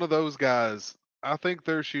or one of those guys, I think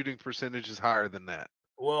their shooting percentage is higher than that.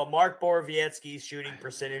 Well, Mark Borowiecki's shooting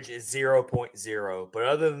percentage is 0.0. But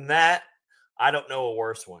other than that, I don't know a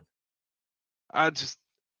worse one. I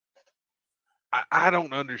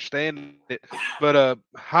don't understand it. But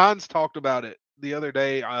Hines talked about it the other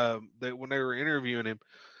day that when they were interviewing him,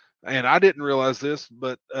 and I didn't realize this,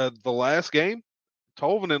 but the last game,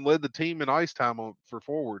 Tolvanen led the team in ice time for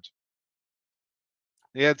forwards.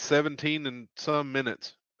 He had 17 and some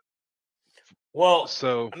minutes. Well,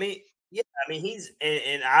 so I mean, he's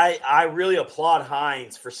and I really applaud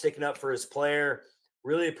Hines for sticking up for his player.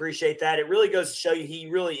 Really appreciate that. It really goes to show you he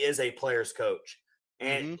really is a player's coach.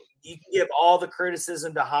 And you can give all the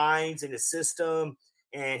criticism to Hines and his system,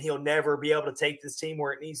 and he'll never be able to take this team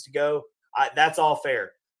where it needs to go. That's all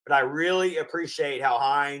fair. But I really appreciate how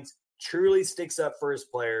Hines truly sticks up for his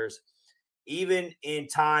players, even in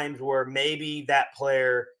times where maybe that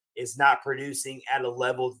player is not producing at a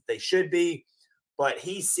level that they should be. But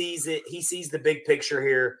he sees it. He sees the big picture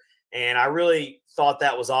here. And I really thought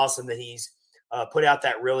that was awesome that he's put out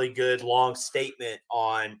that really good long statement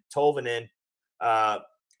on Tolvanen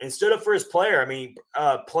and stood up for his player. I mean,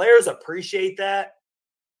 players appreciate that.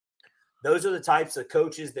 Those are the types of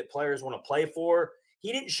coaches that players want to play for.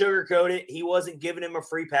 He didn't sugarcoat it. He wasn't giving him a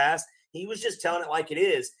free pass. He was just telling it like it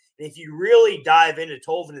is. And if you really dive into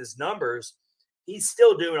Tolvanen's numbers, he's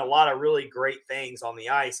still doing a lot of really great things on the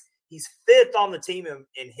ice. He's fifth on the team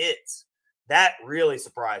in hits. That really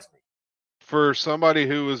surprised me. For somebody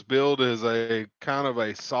who was billed as a kind of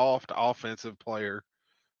a soft offensive player.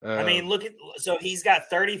 I mean, so he's got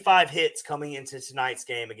 35 hits coming into tonight's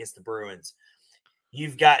game against the Bruins.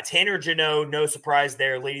 You've got Tanner Jeannot, no surprise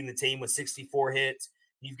there, leading the team with 64 hits.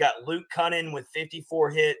 You've got Luke Cunnin with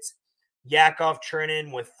 54 hits, Yakov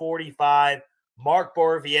Trenin with 45, Mark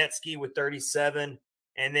Borowiecki with 37,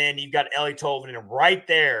 and then you've got Ellie Tolvanen right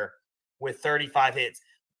there with 35 hits.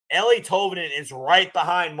 Ellie Tolvanen is right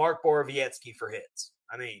behind Mark Borowiecki for hits.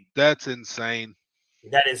 I mean, that's insane.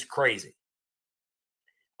 That is crazy.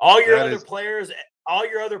 All your other players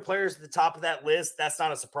at the top of that list, that's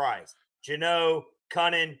not a surprise. Jeannot,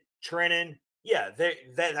 Cunnin, Trenin, yeah,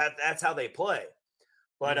 that's how they play.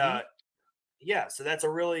 But so that's a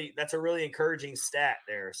really encouraging stat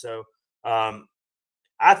there. So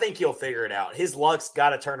I think he'll figure it out. His luck's got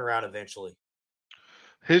to turn around eventually.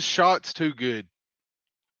 His shot's too good.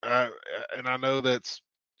 And I know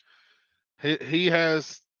he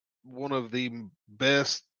has one of the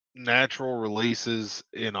best natural releases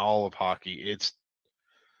in all of hockey.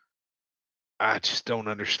 I just don't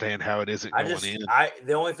understand how it isn't going in.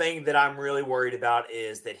 The only thing that I'm really worried about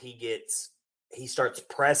is that he starts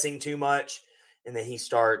pressing too much, and then he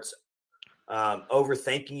starts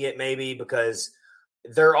overthinking it maybe, because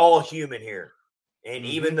they're all human here. And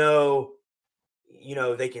even though,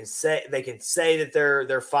 they can say that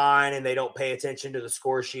they're fine and they don't pay attention to the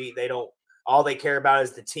score sheet, all they care about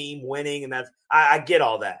is the team winning. And I get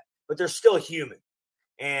all that, but they're still human.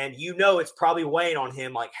 And it's probably weighing on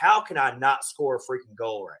him. Like, how can I not score a freaking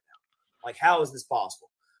goal right now? Like, how is this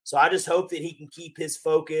possible? So I just hope that he can keep his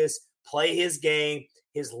focus, play his game.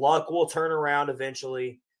 His luck will turn around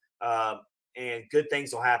eventually, and good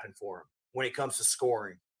things will happen for him when it comes to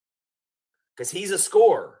scoring, because he's a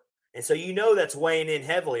scorer. And so that's weighing in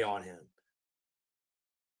heavily on him.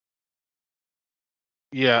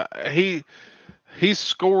 Yeah, he's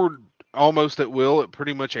scored almost at will at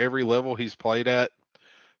pretty much every level he's played at.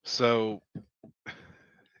 So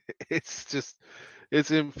it's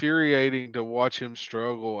infuriating to watch him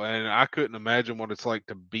struggle, and I couldn't imagine what it's like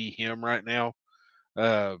to be him right now.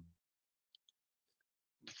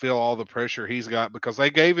 Feel all the pressure he's got, because they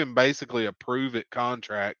gave him basically a prove it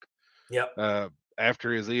contract. Yep.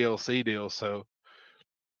 After his ELC deal, so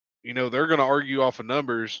they're going to argue off of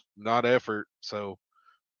numbers, not effort. So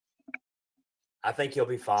I think he'll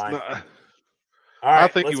be fine. All right, I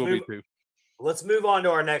think he will be too. Let's move on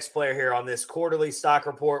to our next player here on this quarterly stock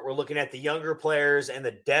report. We're looking at the younger players and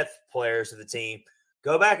the depth players of the team.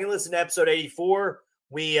 Go back and listen to episode 84.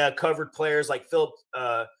 We covered players like Philip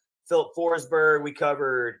Forsberg. We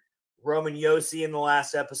covered Roman Josi in the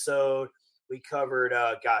last episode. We covered,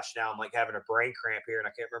 now I'm like having a brain cramp here, and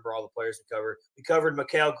I can't remember all the players we covered. We covered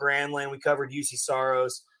Mikael Granlund. We covered UC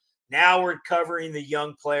Saros. Now we're covering the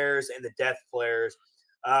young players and the depth players.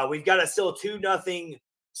 We've got still a 2-0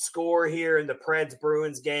 score here in the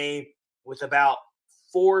Preds-Bruins game with about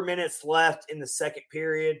 4 minutes left in the second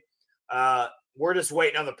period. We're just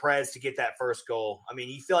waiting on the Preds to get that first goal. I mean,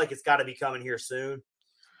 you feel like it's got to be coming here soon.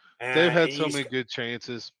 They've had so many good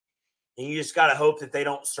chances. And you just got to hope that they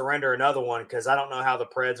don't surrender another one, because I don't know how the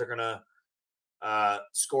Preds are going to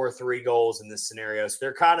score 3 goals in this scenario. So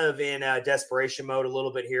they're kind of in desperation mode a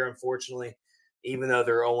little bit here, unfortunately, even though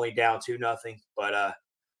they're only down 2-0. But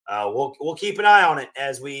we'll keep an eye on it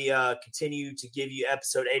as we continue to give you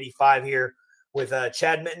episode 85 here with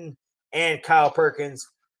Chad Minton and Kyle Perkins.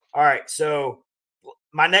 All right, so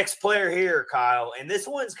my next player here, Kyle, and this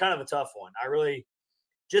one's kind of a tough one.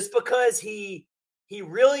 Just because he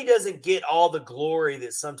really doesn't get all the glory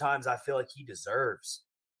that sometimes I feel like he deserves,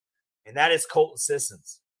 and that is Colton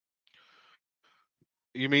Sissons.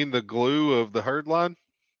 You mean the glue of the herd line?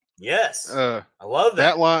 Yes. I love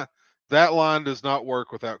that. That line does not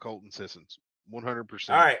work without Colton Sissons. 100%.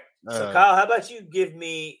 All right. So, Kyle, how about you give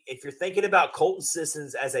me, if you're thinking about Colton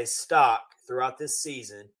Sissons as a stock throughout this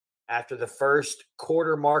season, after the first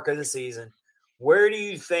quarter mark of the season, where do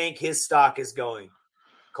you think his stock is going,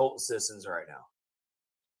 Colton Sissons, right now?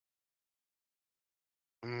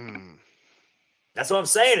 That's what I'm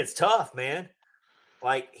saying. It's tough, man.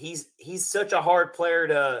 Like, he's such a hard player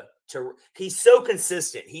to he's so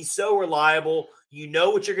consistent. He's so reliable. You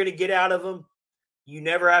know what you're going to get out of him. You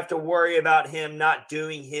never have to worry about him not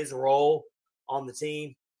doing his role on the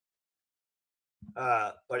team.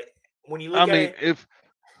 But when you look if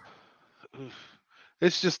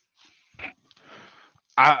it's just,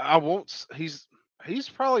 I won't. He's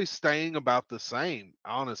probably staying about the same,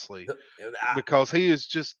 honestly, because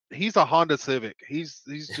he's a Honda Civic. He's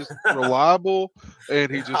just reliable,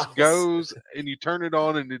 and he just goes, and you turn it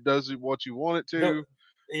on, and it does what you want it to.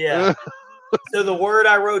 Yeah. So the word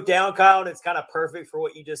I wrote down, Kyle, and it's kind of perfect for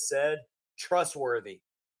what you just said: trustworthy.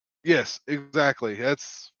 Yes, exactly.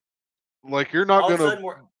 That's like, you're not going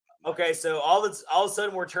to. Okay, so all of a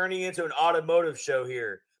sudden we're turning into an automotive show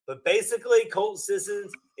here. But basically, Colton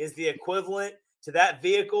Sissons is the equivalent to that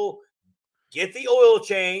vehicle. Get the oil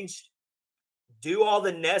changed, do all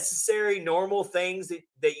the necessary normal things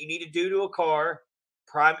that you need to do to a car,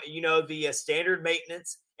 the standard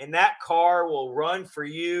maintenance, and that car will run for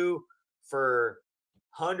you for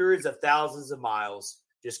hundreds of thousands of miles.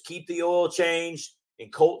 Just keep the oil changed,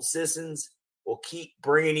 and Colton Sissons will keep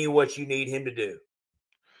bringing you what you need him to do.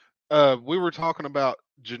 We were talking about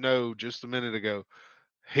Jeannot just a minute ago.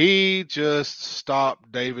 He just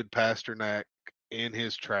stopped David Pasternak in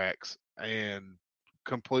his tracks and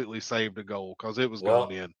completely saved a goal, because it was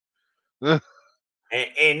going in.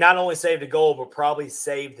 and not only saved a goal, but probably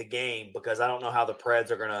saved the game, because I don't know how the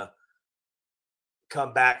Preds are going to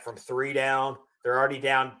come back from 3 down. They're already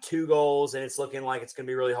down 2 goals, and it's looking like it's going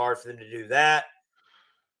to be really hard for them to do that.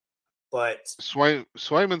 But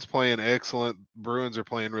Swayman's playing excellent. Bruins are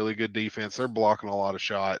playing really good defense. They're blocking a lot of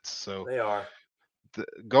shots. So they are. the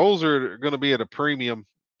goals are going to be at a premium.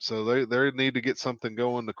 So they need to get something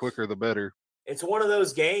going. The quicker, the better. It's one of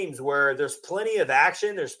those games where there's plenty of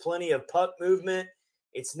action. There's plenty of puck movement.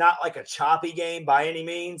 It's not like a choppy game by any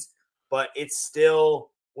means, but it's still,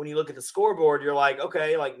 when you look at the scoreboard, you're like,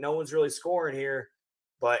 okay, like no one's really scoring here,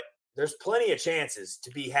 but there's plenty of chances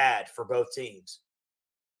to be had for both teams.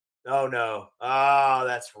 Oh no. Oh,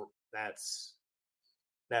 that's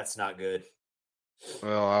not good.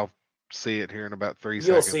 Well, I'll see it here in about 3 seconds.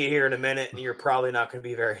 You'll see it here in a minute, and you're probably not going to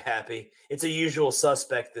be very happy. It's a usual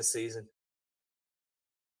suspect this season.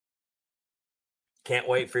 Can't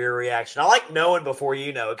wait for your reaction. I like knowing before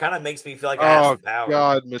you know. It kind of makes me feel like I have some power. Oh,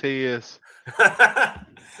 God, Matthias.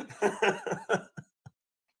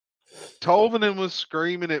 Tolvanen was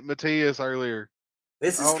screaming at Matthias earlier.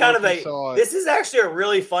 This is this is actually a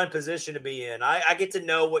really fun position to be in. I get to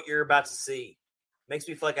know what you're about to see. Makes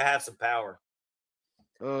me feel like I have some power.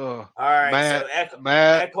 All right,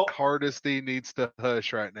 Matt Hardesty needs to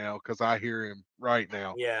hush right now because I hear him right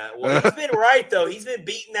now. Yeah, well, he's been right, though. He's been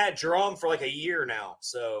beating that drum for like a year now,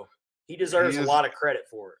 so he deserves a lot of credit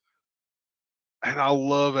for it. And I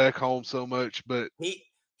love Ekholm so much, but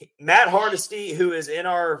Matt Hardesty, who is in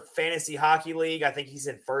our fantasy hockey league, I think he's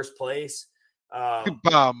in first place. By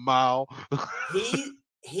a mile.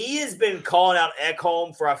 he has been calling out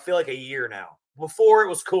Ekholm for, I feel like, a year now. Before it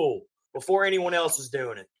was cool. Before anyone else was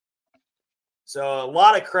doing it. So a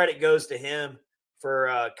lot of credit goes to him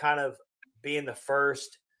for kind of being the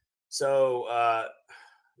first. So,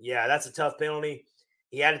 yeah, that's a tough penalty.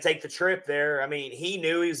 He had to take the trip there. I mean, he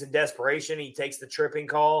knew he was in desperation. He takes the tripping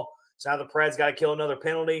call. So now the Preds got to kill another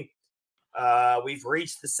penalty. We've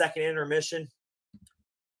reached the second intermission.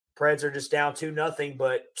 Preds are just down 2-0,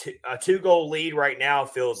 but a 2-goal lead right now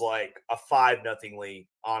feels like a 5-0 lead,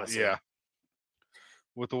 honestly. Yeah.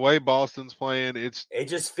 With the way Boston's playing, it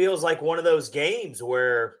just feels like one of those games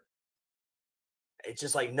where it's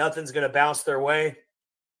just like nothing's going to bounce their way.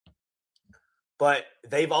 But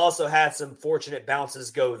they've also had some fortunate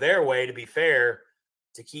bounces go their way, to be fair,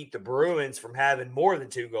 to keep the Bruins from having more than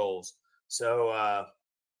 2 goals. So,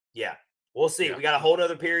 yeah, we'll see. Yeah. We got a whole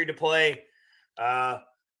other period to play.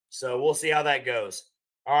 So we'll see how that goes.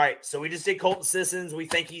 All right, so we just did Colton Sissons. We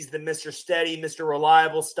think he's the Mr. Steady, Mr.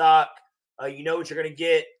 Reliable stock. You know what you're going to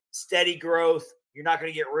get. Steady growth. You're not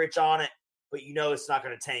going to get rich on it, but you know it's not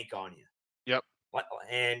going to tank on you. Yep.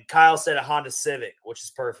 And Kyle said a Honda Civic, which is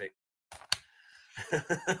perfect.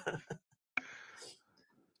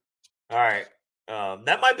 All right.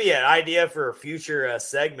 That might be an idea for a future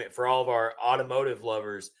segment for all of our automotive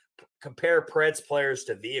lovers. Compare Preds players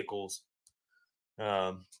to vehicles.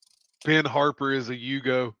 Ben Harper is a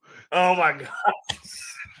Yugo. Oh, my God.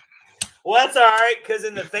 Well, that's all right, because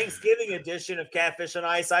in the Thanksgiving edition of Catfish on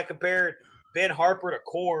Ice, I compared Ben Harper to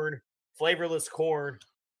corn, flavorless corn.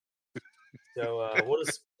 So we'll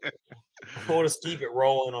just keep it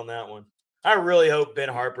rolling on that one. I really hope Ben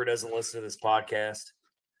Harper doesn't listen to this podcast.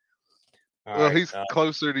 All right, he's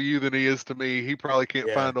closer to you than he is to me. He probably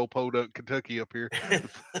can't find old Podunk, Kentucky up here.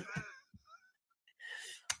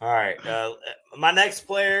 All right. My next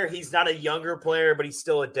player, he's not a younger player, but he's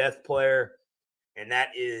still a death player. And that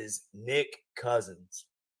is Nick Cousins.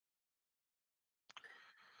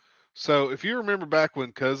 So if you remember back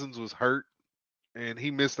when Cousins was hurt and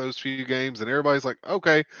he missed those few games and everybody's like,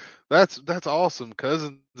 okay, that's awesome.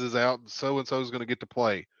 Cousins is out and so-and-so is going to get to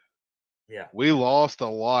play. Yeah. We lost a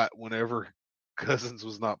lot whenever Cousins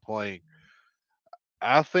was not playing.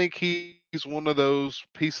 I think he's one of those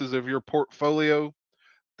pieces of your portfolio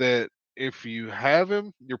that if you have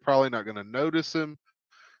him, you're probably not going to notice him,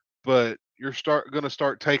 but you're going to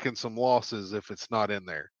start taking some losses if it's not in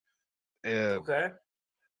there. Okay.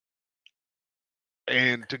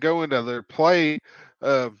 And to go into their play,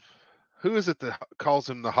 who is it that calls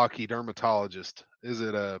him the hockey dermatologist? Is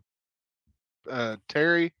it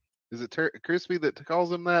Terry? Is it Terry Crispy that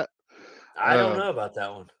calls him that? I don't know about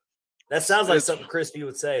that one. That sounds like something Crispy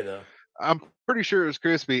would say, though. I'm pretty sure it was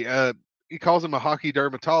Crispy. He calls him a hockey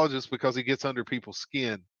dermatologist because he gets under people's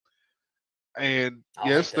skin. And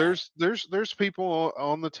yes, there's people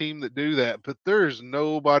on the team that do that, but there's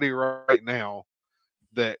nobody right now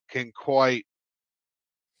that can quite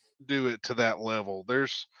do it to that level.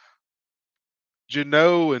 There's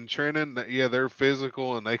Jano and Trennan, they're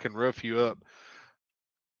physical and they can rough you up.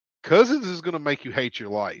 Cousins is going to make you hate your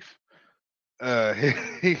life.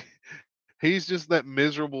 He's just that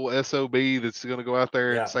miserable SOB that's going to go out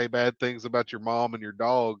there and say bad things about your mom and your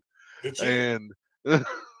dog. Did you? And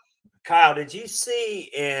Kyle, did you see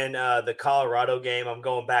in the Colorado game? I'm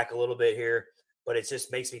going back a little bit here, but it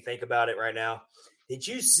just makes me think about it right now. Did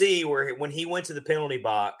you see when he went to the penalty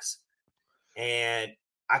box and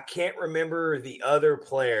I can't remember the other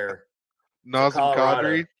player for Nazem Colorado,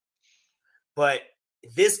 Kadri. but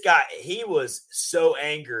this guy, he was so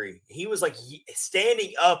angry. He was like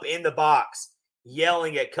standing up in the box,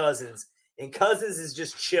 yelling at Cousins, and Cousins is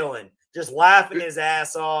just chilling, just laughing his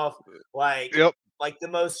ass off, like the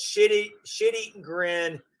most shit-eating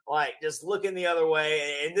grin, like just looking the other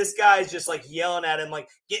way. And this guy's just like yelling at him, like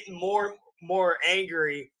getting more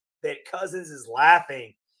angry that Cousins is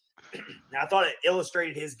laughing. And I thought it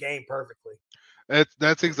illustrated his game perfectly.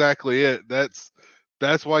 That's exactly it.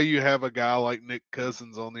 That's why you have a guy like Nick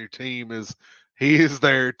Cousins on your team. Is he is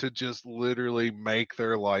there to just literally make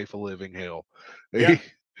their life a living hell. Yeah.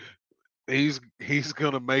 He's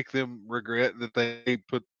gonna make them regret that they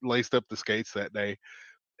laced up the skates that day.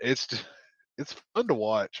 It's fun to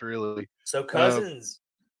watch, really. So Cousins,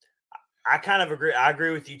 I kind of agree. I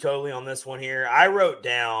agree with you totally on this one here. I wrote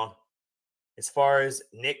down as far as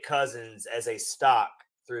Nick Cousins as a stock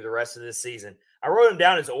through the rest of this season. I wrote him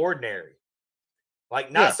down as ordinary.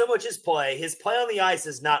 Like not so much his play. His play on the ice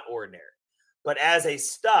is not ordinary. But as a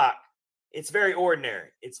stock, it's very ordinary.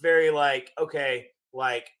 It's very like, okay,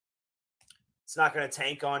 like it's not going to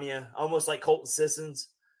tank on you, almost like Colton Sissons,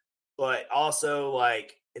 but also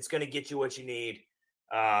like it's going to get you what you need.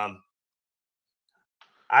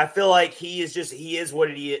 I feel like he is what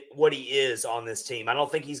he is on this team. I don't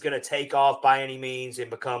think he's going to take off by any means and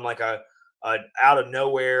become like a out of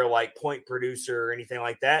nowhere like point producer or anything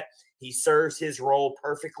like that. He serves his role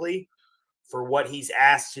perfectly for what he's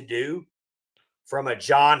asked to do from a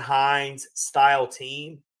John Hines style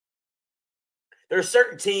team. There are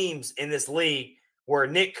certain teams in this league where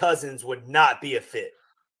Nick Cousins would not be a fit.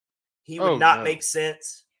 He would not make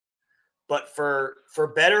sense. But for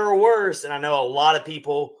better or worse, and I know a lot of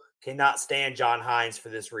people cannot stand John Hines for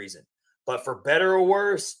this reason, but for better or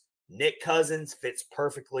worse, Nick Cousins fits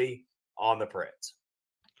perfectly on the Preds.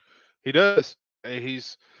 He does.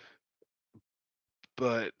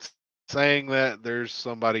 But saying that, there's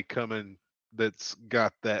somebody coming that's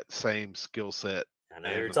got that same skill set. I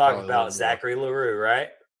know you're talking about Zachary Leroux, right?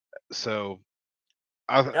 So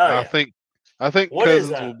I think what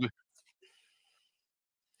Cousins will be.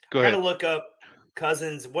 Go ahead. I'm trying to look up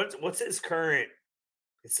Cousins. What's his current?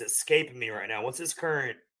 It's escaping me right now. What's his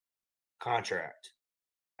current contract?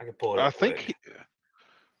 I can pull it up. I think.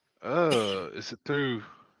 Is it through?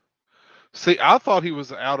 See, I thought he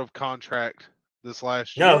was out of contract this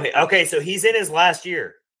last year. No, okay, so he's in his last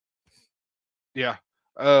year. Yeah.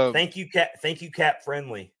 Thank you, Cap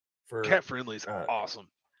Friendly for Cap Friendly is awesome.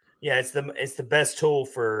 Yeah, it's the best tool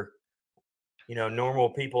for normal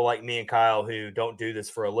people like me and Kyle who don't do this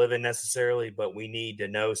for a living necessarily, but we need to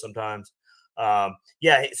know sometimes.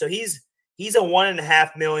 Yeah, so he's a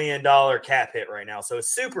 $1.5 million cap hit right now, so a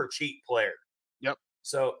super cheap player. Yep.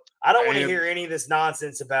 So I don't want to hear any of this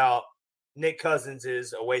nonsense about Nick Cousins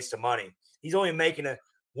is a waste of money. He's only making a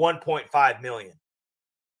 $1.5 million.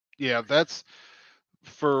 Yeah, that's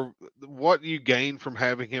for what you gain from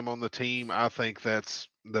having him on the team. I think that's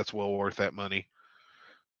well worth that money.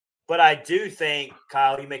 But I do think,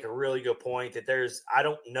 Kyle, you make a really good point that I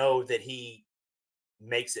don't know that he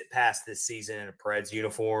makes it past this season in a Preds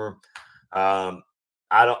uniform.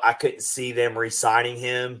 I couldn't see them re-signing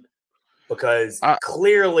him because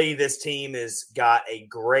clearly this team has got a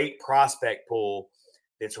great prospect pool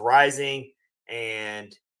that's rising,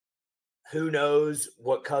 and who knows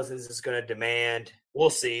what Cousins is going to demand.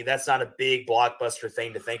 We'll see. That's not a big blockbuster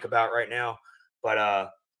thing to think about right now,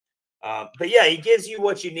 but yeah, he gives you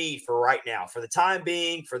what you need for right now. For the time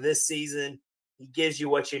being, for this season, he gives you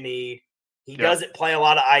what you need. He doesn't play a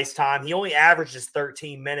lot of ice time. He only averages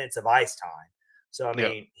 13 minutes of ice time. So, I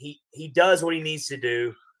mean, he does what he needs to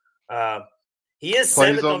do. He is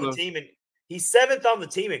seventh on the team, and he's seventh on the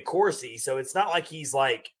team in Corsi. So it's not like he's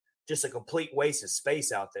like just a complete waste of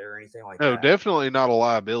space out there or anything like that. No, definitely not a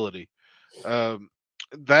liability.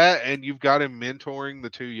 That, and you've got him mentoring the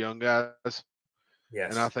two young guys.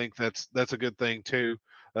 Yes. And I think that's a good thing too.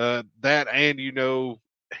 That, and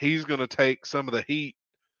he's going to take some of the heat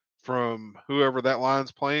from whoever that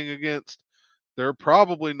line's playing against. They're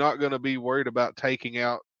probably not going to be worried about taking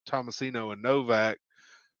out Tomasino and Novak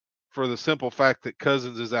for the simple fact that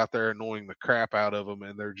Cousins is out there annoying the crap out of them,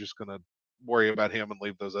 and they're just going to worry about him and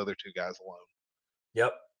leave those other two guys alone.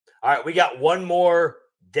 Yep. All right, we got one more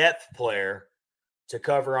depth player to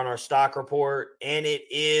cover on our stock report, and it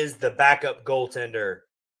is the backup goaltender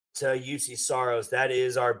to UC Saros. That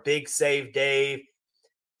is our big save David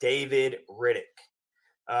Riddick.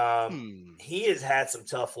 He has had some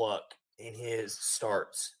tough luck in his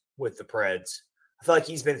starts with the Preds. I feel like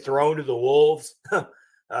he's been thrown to the wolves.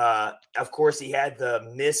 Of course, he had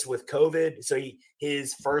the miss with COVID, so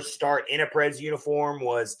his first start in a Preds uniform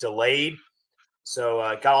was delayed. So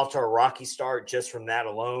got off to a rocky start just from that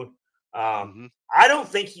alone. I don't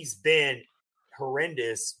think he's been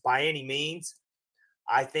horrendous by any means.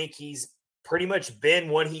 I think he's pretty much been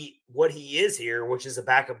what he is here, which is a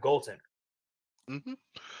backup goaltender.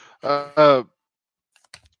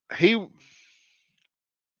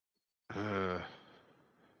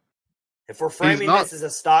 If we're framing this as a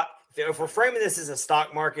stock, if we're framing this as a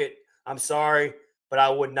stock market, I'm sorry, but I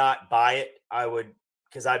would not buy it. I would,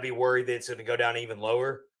 because I'd be worried that it's going to go down even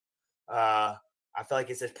lower. I feel like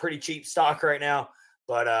it's a pretty cheap stock right now,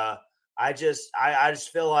 but I just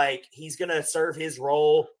feel like he's going to serve his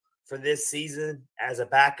role for this season as a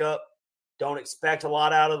backup. Don't expect a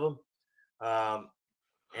lot out of him.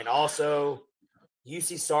 And also,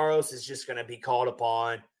 UC Saros is just going to be called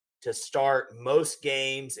upon to start most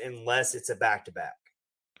games unless it's a back-to-back.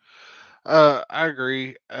 I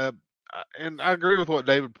agree. And I agree with what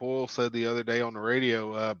David Poyle said the other day on the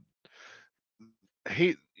radio.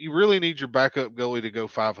 You really need your backup goalie to go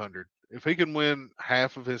 500. If he can win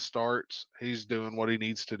half of his starts, he's doing what he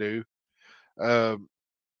needs to do. But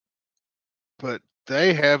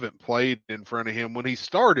they haven't played in front of him. When he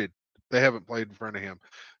started, they haven't played in front of him.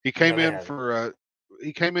 He came in for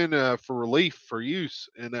relief for use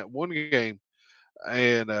in that one game,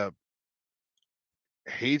 and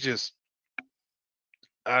he just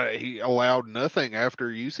he allowed nothing after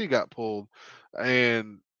UC got pulled,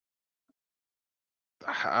 and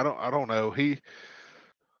I don't know.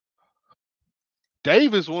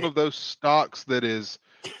 Dave is one of those stocks that is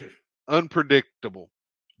unpredictable.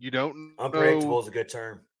 You don't unpredictable know, is a good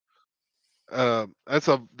term. That's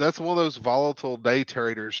one of those volatile day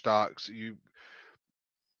trader stocks. You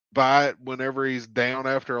buy it whenever he's down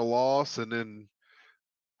after a loss, and then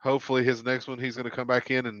hopefully his next one he's going to come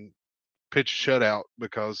back in and pitch a shutout,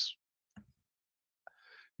 because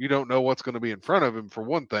you don't know what's going to be in front of him, for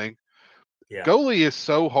one thing. Yeah. Goalie is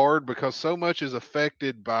so hard because so much is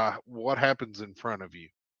affected by what happens in front of you.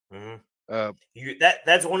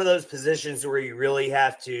 That's one of those positions where you really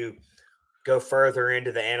have to go further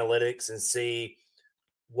into the analytics and see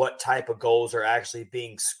what type of goals are actually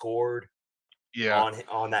being scored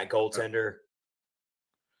on that goaltender.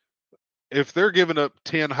 If they're giving up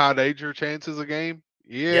 10 high danger chances a game,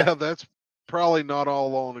 that's probably not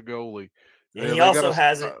all on a goalie. And he also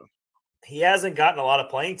hasn't gotten a lot of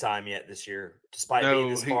playing time yet this year, despite being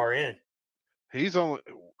this far in. He's only,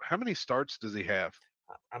 how many starts does he have?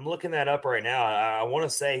 I'm looking that up right now. I want to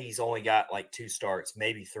say he's only got like 2 starts,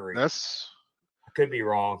 maybe 3. I could be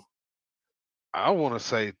wrong. I want to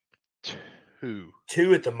say 2.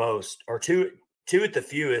 2 at the most, or 2 at the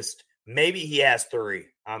fewest. Maybe he has 3.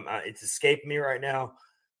 It's escaping me right now.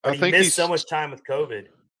 But he missed so much time with COVID.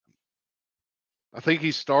 I think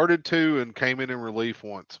he started 2 and came in relief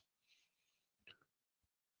once.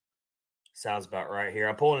 Sounds about right here.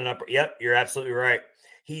 I'm pulling it up. Yep, you're absolutely right.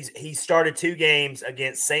 He started 2 games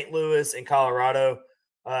against St. Louis and Colorado.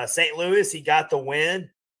 St. Louis, he got the win.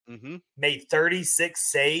 Made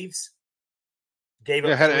 36 saves. Gave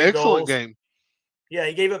up 3 had an excellent goals. Game. Yeah,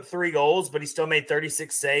 he gave up 3 goals, but he still made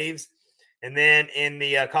 36 saves. And then in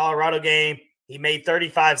the Colorado game, he made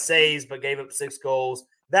 35 saves, but gave up 6 goals.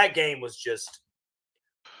 That game was just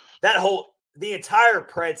the entire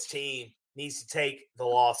Preds team needs to take the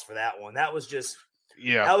loss for that one. That was just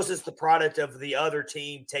the product of the other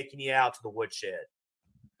team taking you out to the woodshed.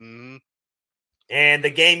 Mm-hmm. And the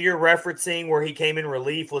game you're referencing where he came in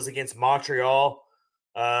relief was against Montreal,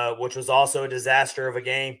 which was also a disaster of a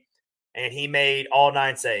game. And he made all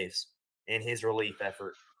 9 saves in his relief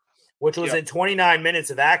effort, which was in 29 minutes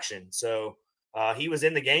of action. So he was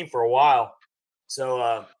in the game for a while.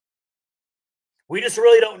 So we just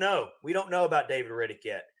really don't know. We don't know about David Riddick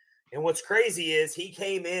yet. And what's crazy is he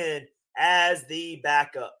came in as the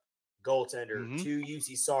backup goaltender to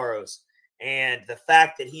UC Saros. And the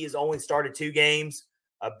fact that he has only started 2 games,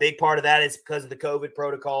 a big part of that is because of the COVID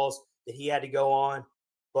protocols that he had to go on.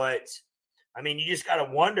 But, I mean, you just got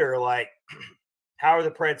to wonder, like, how are the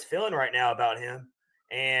Preds feeling right now about him?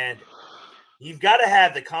 And you've got to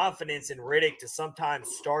have the confidence in Riddick to sometimes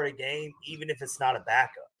start a game, even if it's not a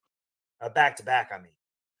backup. A back-to-back, I mean.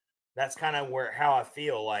 That's kind of how I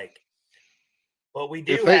feel like. But we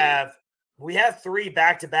have 3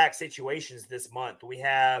 back-to-back situations this month. We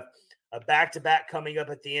have a back-to-back coming up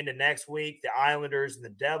at the end of next week, the Islanders and the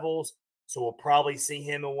Devils. So we'll probably see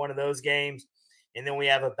him in one of those games. And then we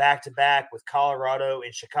have a back-to-back with Colorado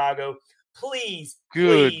and Chicago. please,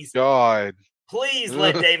 Good please, God. please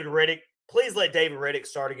let David Riddick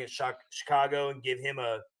start against Chicago and give him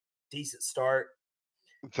a decent start.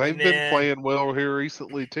 They've been playing well here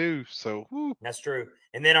recently too, so whew. That's true.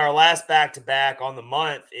 And then our last back-to-back on the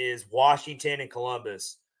month is Washington and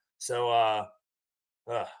Columbus. So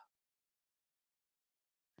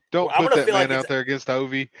Don't put that man out there against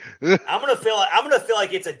Ovi. I'm gonna feel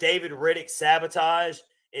like it's a David Riddick sabotage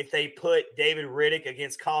if they put David Riddick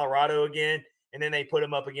against Colorado again, and then they put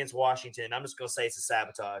him up against Washington. I'm just gonna say it's a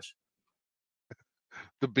sabotage.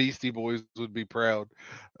 The Beastie Boys would be proud.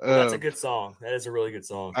 Well, that's a good song. That is a really good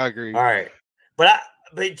song. I agree. All right, but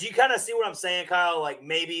do you kind of see what I'm saying, Kyle? Like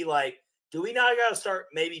maybe do we not got to start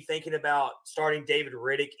maybe thinking about starting David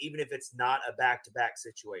Riddick, even if it's not a back-to-back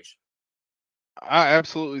situation? I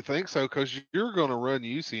absolutely think so, because you're going to run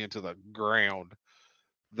UC into the ground.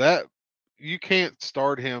 That you can't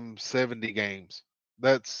start him 70 games.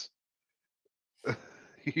 That's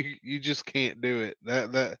you just can't do it.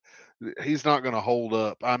 That he's not going to hold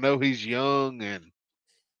up. I know he's young and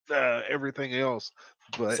everything else,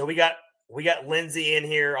 but so we got Lindsay in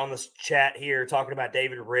here on this chat here talking about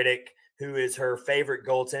David Riddick, who is her favorite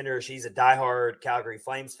goaltender. She's a diehard Calgary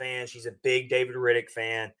Flames fan. She's a big David Riddick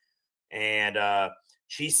fan. And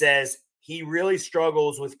she says he really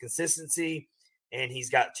struggles with consistency, and he's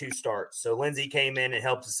got 2 starts. So Lindsay came in and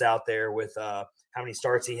helped us out there with how many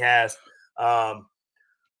starts he has. But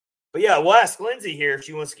yeah, we'll ask Lindsay here if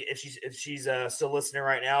she wants to, if she's still listening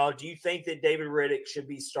right now. Do you think that David Riddick should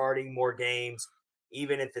be starting more games,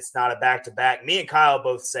 even if it's not a back-to-back? Me and Kyle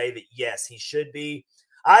both say that yes, he should be.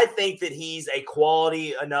 I think that he's a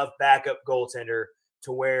quality enough backup goaltender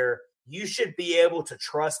to where you should be able to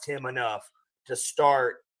trust him enough to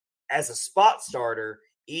start as a spot starter,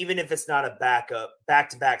 even if it's not a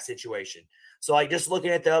back-to-back situation. So, like, just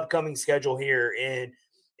looking at the upcoming schedule here in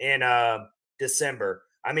December,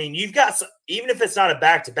 I mean, you've got even if it's not a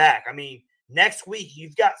back-to-back. I mean, next week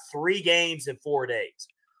you've got 3 games in 4 days.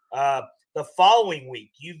 The following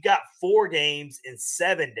week you've got 4 games in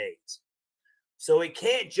 7 days. So it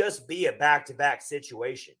can't just be a back-to-back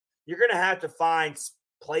situation. You're going to have to find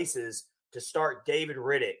places to start David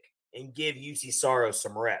Riddick and give UC Saros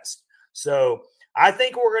some rest. So I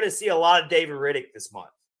think we're going to see a lot of David Riddick this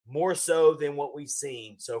month, more so than what we've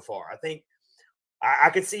seen so far. I think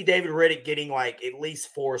I could see David Riddick getting like at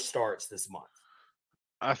least 4 starts this month.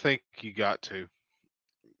 I think you got to.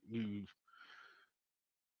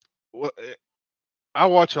 I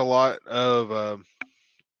watch a lot of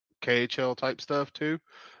KHL type stuff too,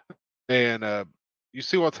 and you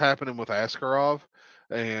see what's happening with Askarov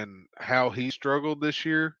and how he struggled this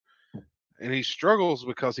year. And he struggles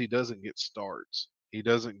because he doesn't get starts. He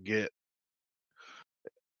doesn't get.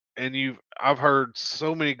 And I've heard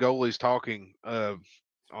so many goalies talking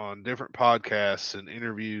on different podcasts and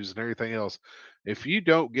interviews and everything else. If you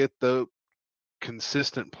don't get the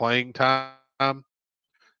consistent playing time,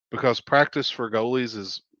 because practice for goalies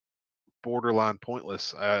is borderline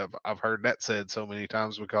pointless. I've heard that said so many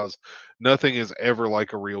times because nothing is ever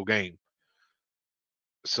like a real game.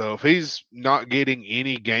 So if he's not getting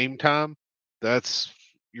any game time,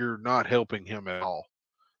 you're not helping him at all.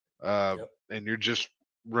 And you're just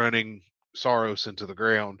running Saros into the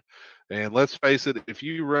ground. And let's face it, if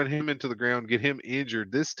you run him into the ground, get him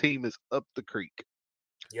injured, this team is up the creek.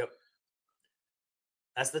 Yep.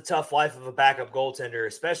 That's the tough life of a backup goaltender,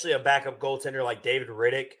 especially a backup goaltender like David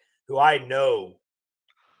Riddick, who I know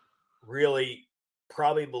really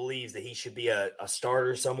probably believes that he should be a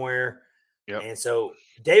starter somewhere. Yep. And so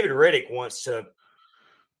David Riddick wants to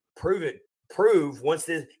prove once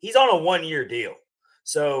he's on a 1-year deal.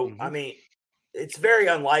 So, I mean, it's very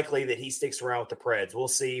unlikely that he sticks around with the Preds. We'll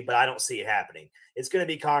see, but I don't see it happening. It's going to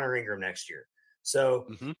be Connor Ingram next year. So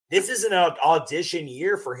this is an audition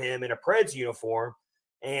year for him in a Preds uniform.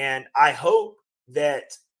 And I hope that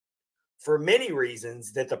for many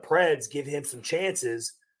reasons that the Preds give him some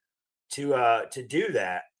chances to do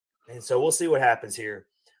that. And so we'll see what happens here.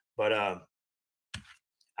 But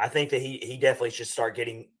I think that he definitely should start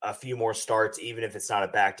getting a few more starts, even if it's not a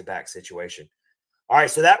back-to-back situation. All right,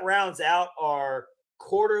 so that rounds out our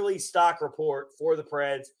quarterly stock report for the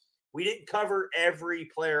Preds. We didn't cover every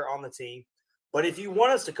player on the team, but if you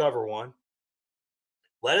want us to cover one,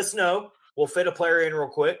 let us know. We'll fit a player in real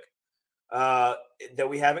quick that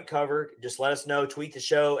we haven't covered. Just let us know. Tweet the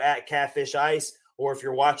show at Catfish Ice, or if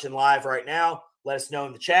you're watching live right now, let us know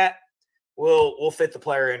in the chat. We'll fit the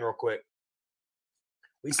player in real quick.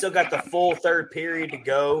 We still got the full third period to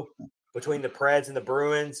go between the Preds and the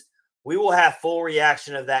Bruins. We will have full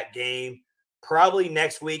reaction of that game probably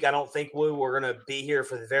next week. I don't think we're going to be here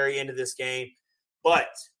for the very end of this game, but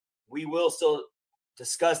we will still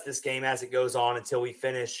discuss this game as it goes on until we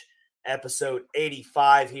finish episode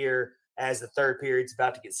 85 here as the third period's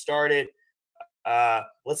about to get started.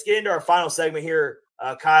 Let's get into our final segment here,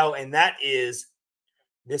 Kyle, and that is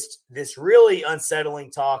this really unsettling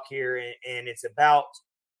talk here, and it's about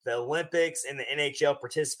the Olympics and the NHL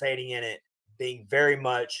participating in it being very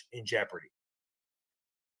much in jeopardy.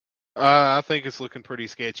 I think it's looking pretty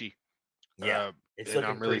sketchy. Yeah, it's and looking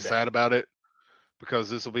I'm really pretty sad about it because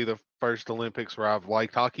this will be the first Olympics where I've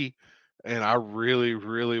liked hockey, and I really,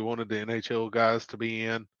 really wanted the NHL guys to be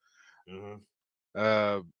in.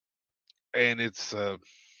 Mm-hmm. And it's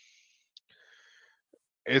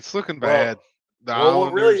looking bad. The what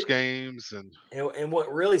Islanders really games and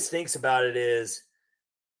what really stinks about it is,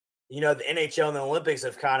 the NHL and the Olympics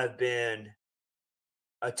have kind of been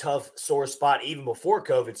a tough sore spot even before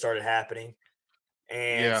COVID started happening.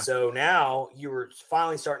 And so now you were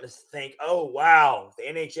finally starting to think, oh, wow, the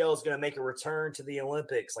NHL is going to make a return to the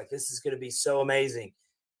Olympics. Like, this is going to be so amazing.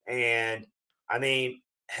 And I mean,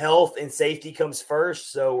 health and safety comes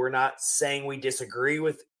first. So we're not saying we disagree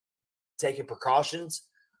with taking precautions.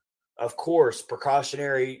 Of course,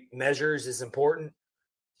 precautionary measures is important,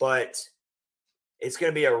 but it's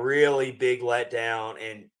going to be a really big letdown,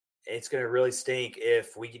 and it's going to really stink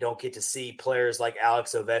if we don't get to see players like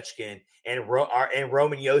Alex Ovechkin and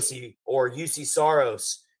Roman Josi or UC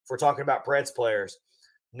Saros, if we're talking about Preds players,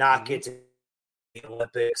 not get to the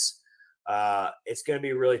Olympics. It's going to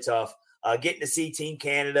be really tough. Getting to see Team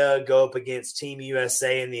Canada go up against Team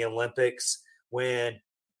USA in the Olympics when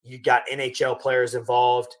you got NHL players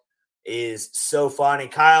involved is so fun. And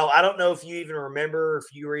Kyle, I don't know if you even remember,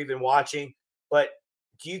 if you were even watching, but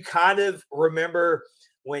do you kind of remember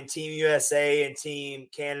when Team USA and Team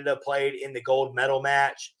Canada played in the gold medal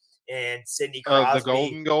match and Sidney Crosby? The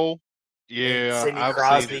golden goal? Yeah, Sidney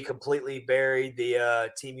Crosby completely buried the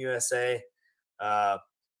Team USA. But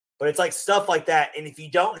it's like stuff like that. And if you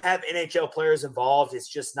don't have NHL players involved, it's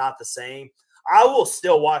just not the same. I will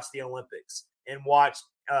still watch the Olympics and watch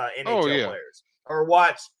NHL players, or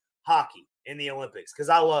watch hockey in the Olympics, because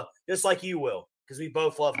I love, just like you will, because we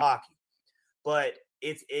both love hockey. But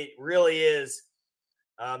it really is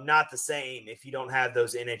not the same if you don't have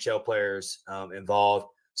those NHL players involved.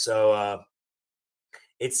 So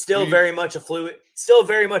it's still very much a fluid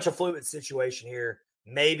situation here.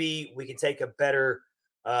 Maybe we can take a better,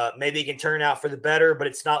 maybe it can turn out for the better, but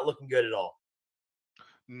it's not looking good at all.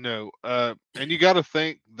 No, and you got to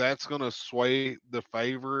think that's going to sway the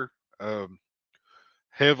favor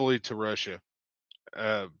heavily to Russia,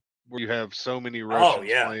 where you have so many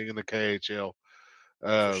Russians playing in the KHL.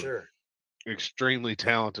 For sure. Extremely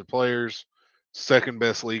talented players, second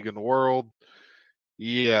best league in the world.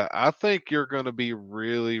 Yeah, I think you're going to be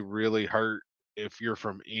really, really hurt if you're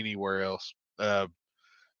from anywhere else. I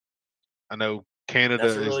know Canada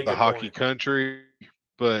is the hockey country,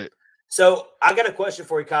 but so I got a question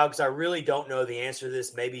for you, Kyle, because I really don't know the answer to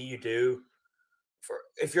this. Maybe you do.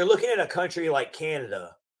 If you're looking at a country like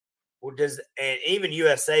Canada, and even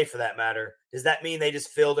USA for that matter, does that mean they just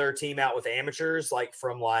fill their team out with amateurs, like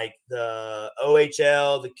from like the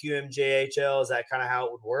OHL, the QMJHL? Is that kind of how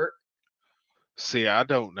it would work? See, I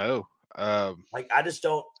don't know. I just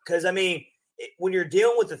don't, because I mean, when you're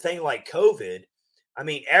dealing with a thing like COVID, I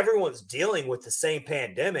mean, everyone's dealing with the same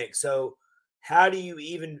pandemic. So how do you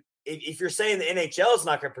even, if you're saying the NHL is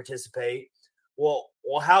not going to participate, well,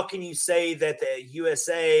 how can you say that the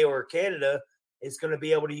USA or Canada is going to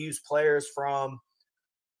be able to use players from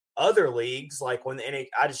other leagues? Like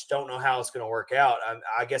I just don't know how it's going to work out.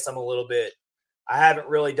 I guess I haven't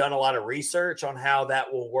really done a lot of research on how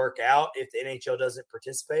that will work out if the NHL doesn't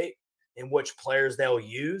participate and which players they'll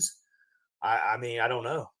use. I mean, I don't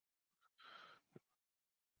know.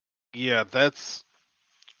 Yeah,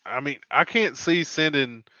 I can't see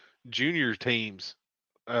sending junior teams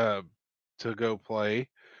to go play.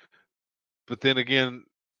 But then again,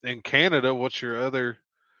 in Canada, what's your other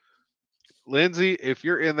Lindsay? If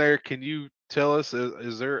you're in there, can you tell us,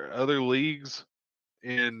 is there other leagues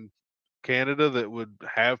in Canada that would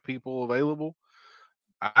have people available?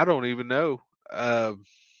 I don't even know.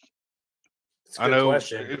 It's a I good know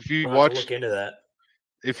question. if you We'll have to look into that.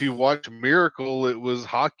 If you watch Miracle, it was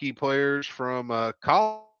hockey players from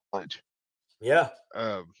college. Yeah.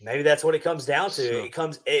 Maybe that's what it comes down to.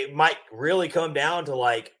 So, It might really come down to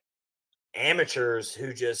like amateurs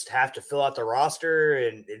who just have to fill out the roster,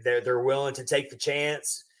 and they're willing to take the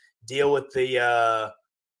chance, deal with the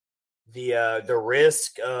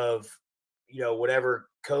risk of whatever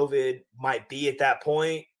COVID might be at that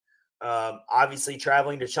point. Obviously,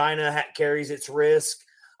 traveling to China carries its risk.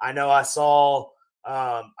 I know I saw.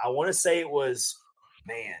 I want to say it was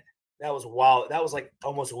That was wild. That was like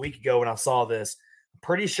almost a week ago when I saw this.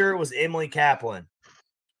 Pretty sure it was Emily Kaplan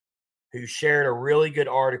who shared a really good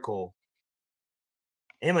article.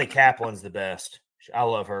 Emily Kaplan's the best. I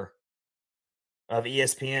love her. Of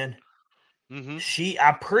ESPN. Mm-hmm.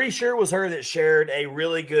 I'm pretty sure it was her that shared a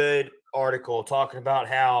really good article talking about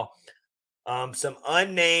how some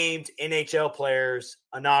unnamed NHL players,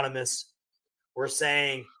 anonymous, were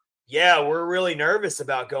saying, yeah, we're really nervous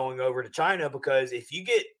about going over to China because if you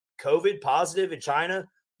get COVID positive in China,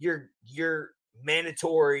 you're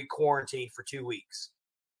mandatory quarantine for 2 weeks.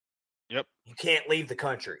 Yep. You can't leave the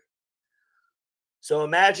country. So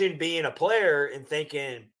imagine being a player and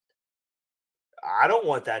thinking, I don't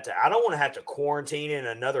want to have to quarantine in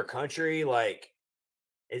another country. Like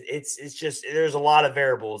it's just, there's a lot of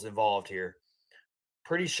variables involved here.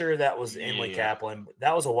 Pretty sure that was Emily Kaplan.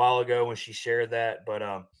 That was a while ago when she shared that, but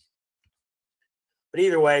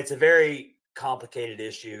either way, it's a very complicated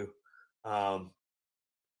issue.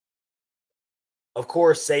 Of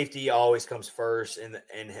course, safety always comes first, and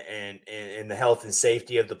the health and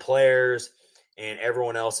safety of the players and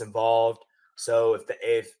everyone else involved. So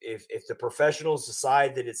if the professionals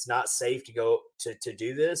decide that it's not safe to go to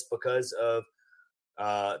do this because of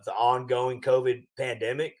the ongoing COVID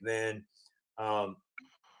pandemic, then I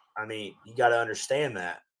mean, you got to understand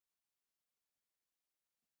that.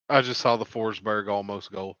 I just saw the Forsberg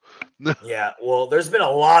almost goal. Yeah, well, there's been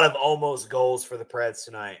a lot of almost goals for the Preds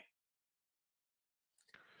tonight.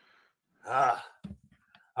 All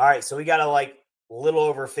right, so we got a little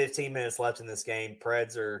over 15 minutes left in this game.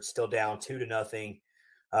 Preds are still down 2-0.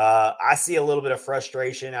 I see a little bit of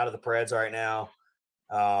frustration out of the Preds right now.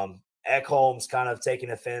 Ekholm's kind of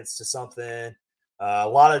taking offense to something. A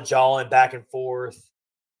lot of jawing back and forth.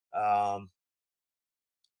 I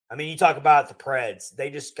mean, you talk about the Preds. They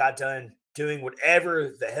just got done doing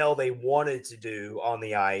whatever the hell they wanted to do on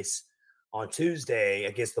the ice on Tuesday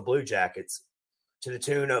against the Blue Jackets to the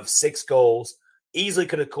tune of 6 goals. Easily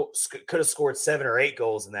could have scored 7 or 8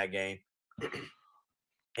 goals in that game.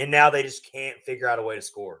 And now they just can't figure out a way to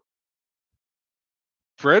score.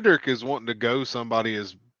 Frederick is wanting to go somebody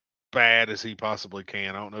as bad as he possibly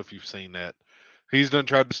can. I don't know if you've seen that. He's done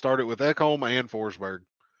tried to start it with Ekholm and Forsberg.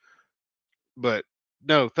 But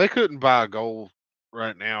no, they couldn't buy a goal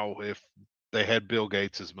right now if they had Bill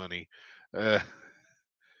Gates' money.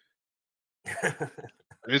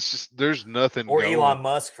 It's just, there's nothing. Or going. Elon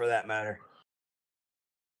Musk, for that matter.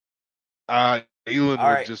 Elon would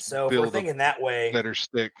right, just so build if we're thinking that way, better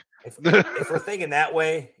stick. If we're thinking that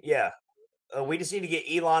way, yeah. We just need to get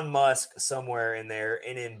Elon Musk somewhere in there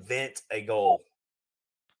and invent a goal.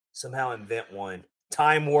 Somehow invent one.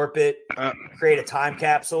 Time warp it. Create a time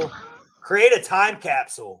capsule. Create a time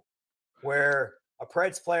capsule where a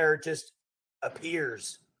Preds player just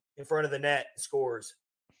appears in front of the net and scores.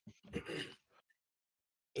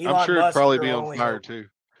 I'm sure it'd probably be on fire too.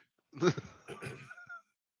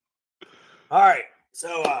 All right.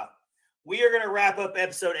 So we are going to wrap up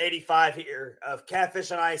episode 85 here of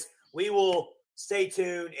Catfish on Ice. We will stay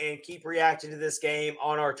tuned and keep reacting to this game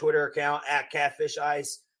on our Twitter account at Catfish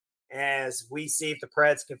Ice as we see if the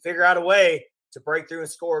Preds can figure out a way to break through and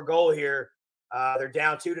score a goal here. They're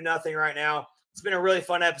down 2-0 right now. It's been a really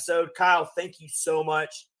fun episode. Kyle, thank you so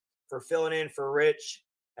much for filling in for Rich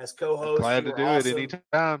as co-host. Glad to do it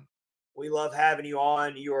anytime. We love having you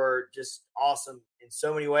on. You are just awesome in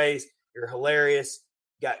so many ways. You're hilarious.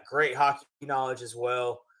 You got great hockey knowledge as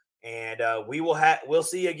well. And we'll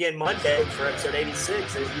see you again Monday for episode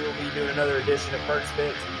 86 as you will be doing another edition of Perks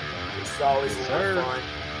Picks, which is always a lot of fun.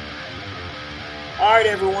 All right,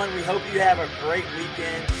 everyone. We hope you have a great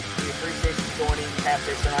weekend. We appreciate you joining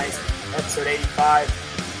Catfish on Ice, episode 85.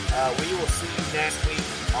 We will see you next week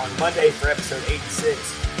on Monday for episode 86.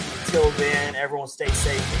 Until then, everyone stay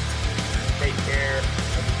safe. Take care of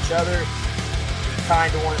each other. Be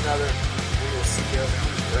kind to one another. We will see you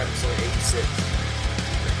for episode 86.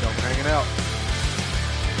 Thanks for hanging out.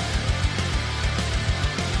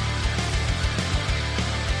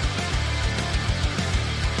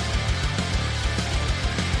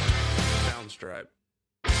 Soundstripe.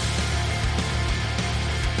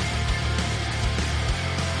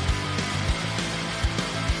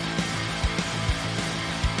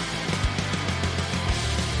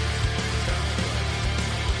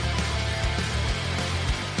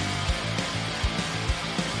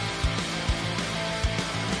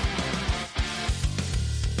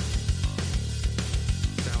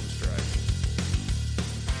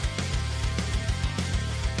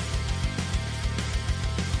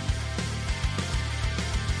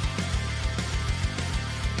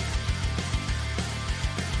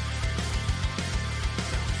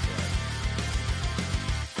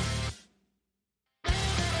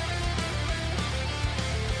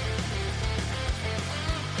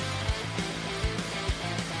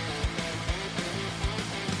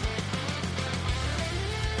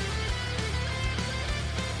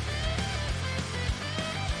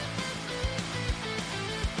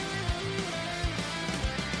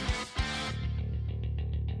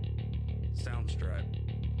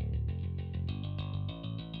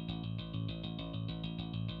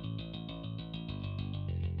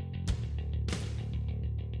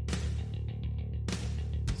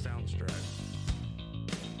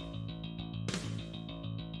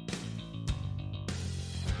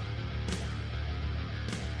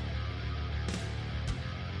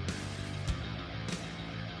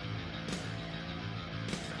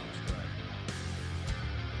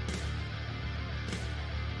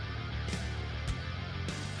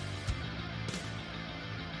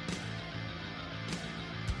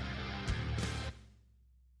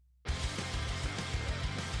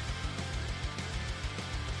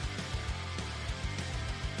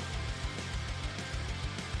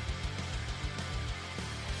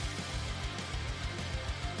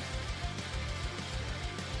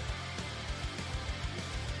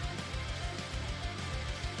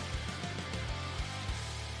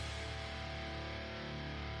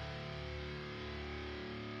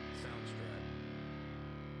 sound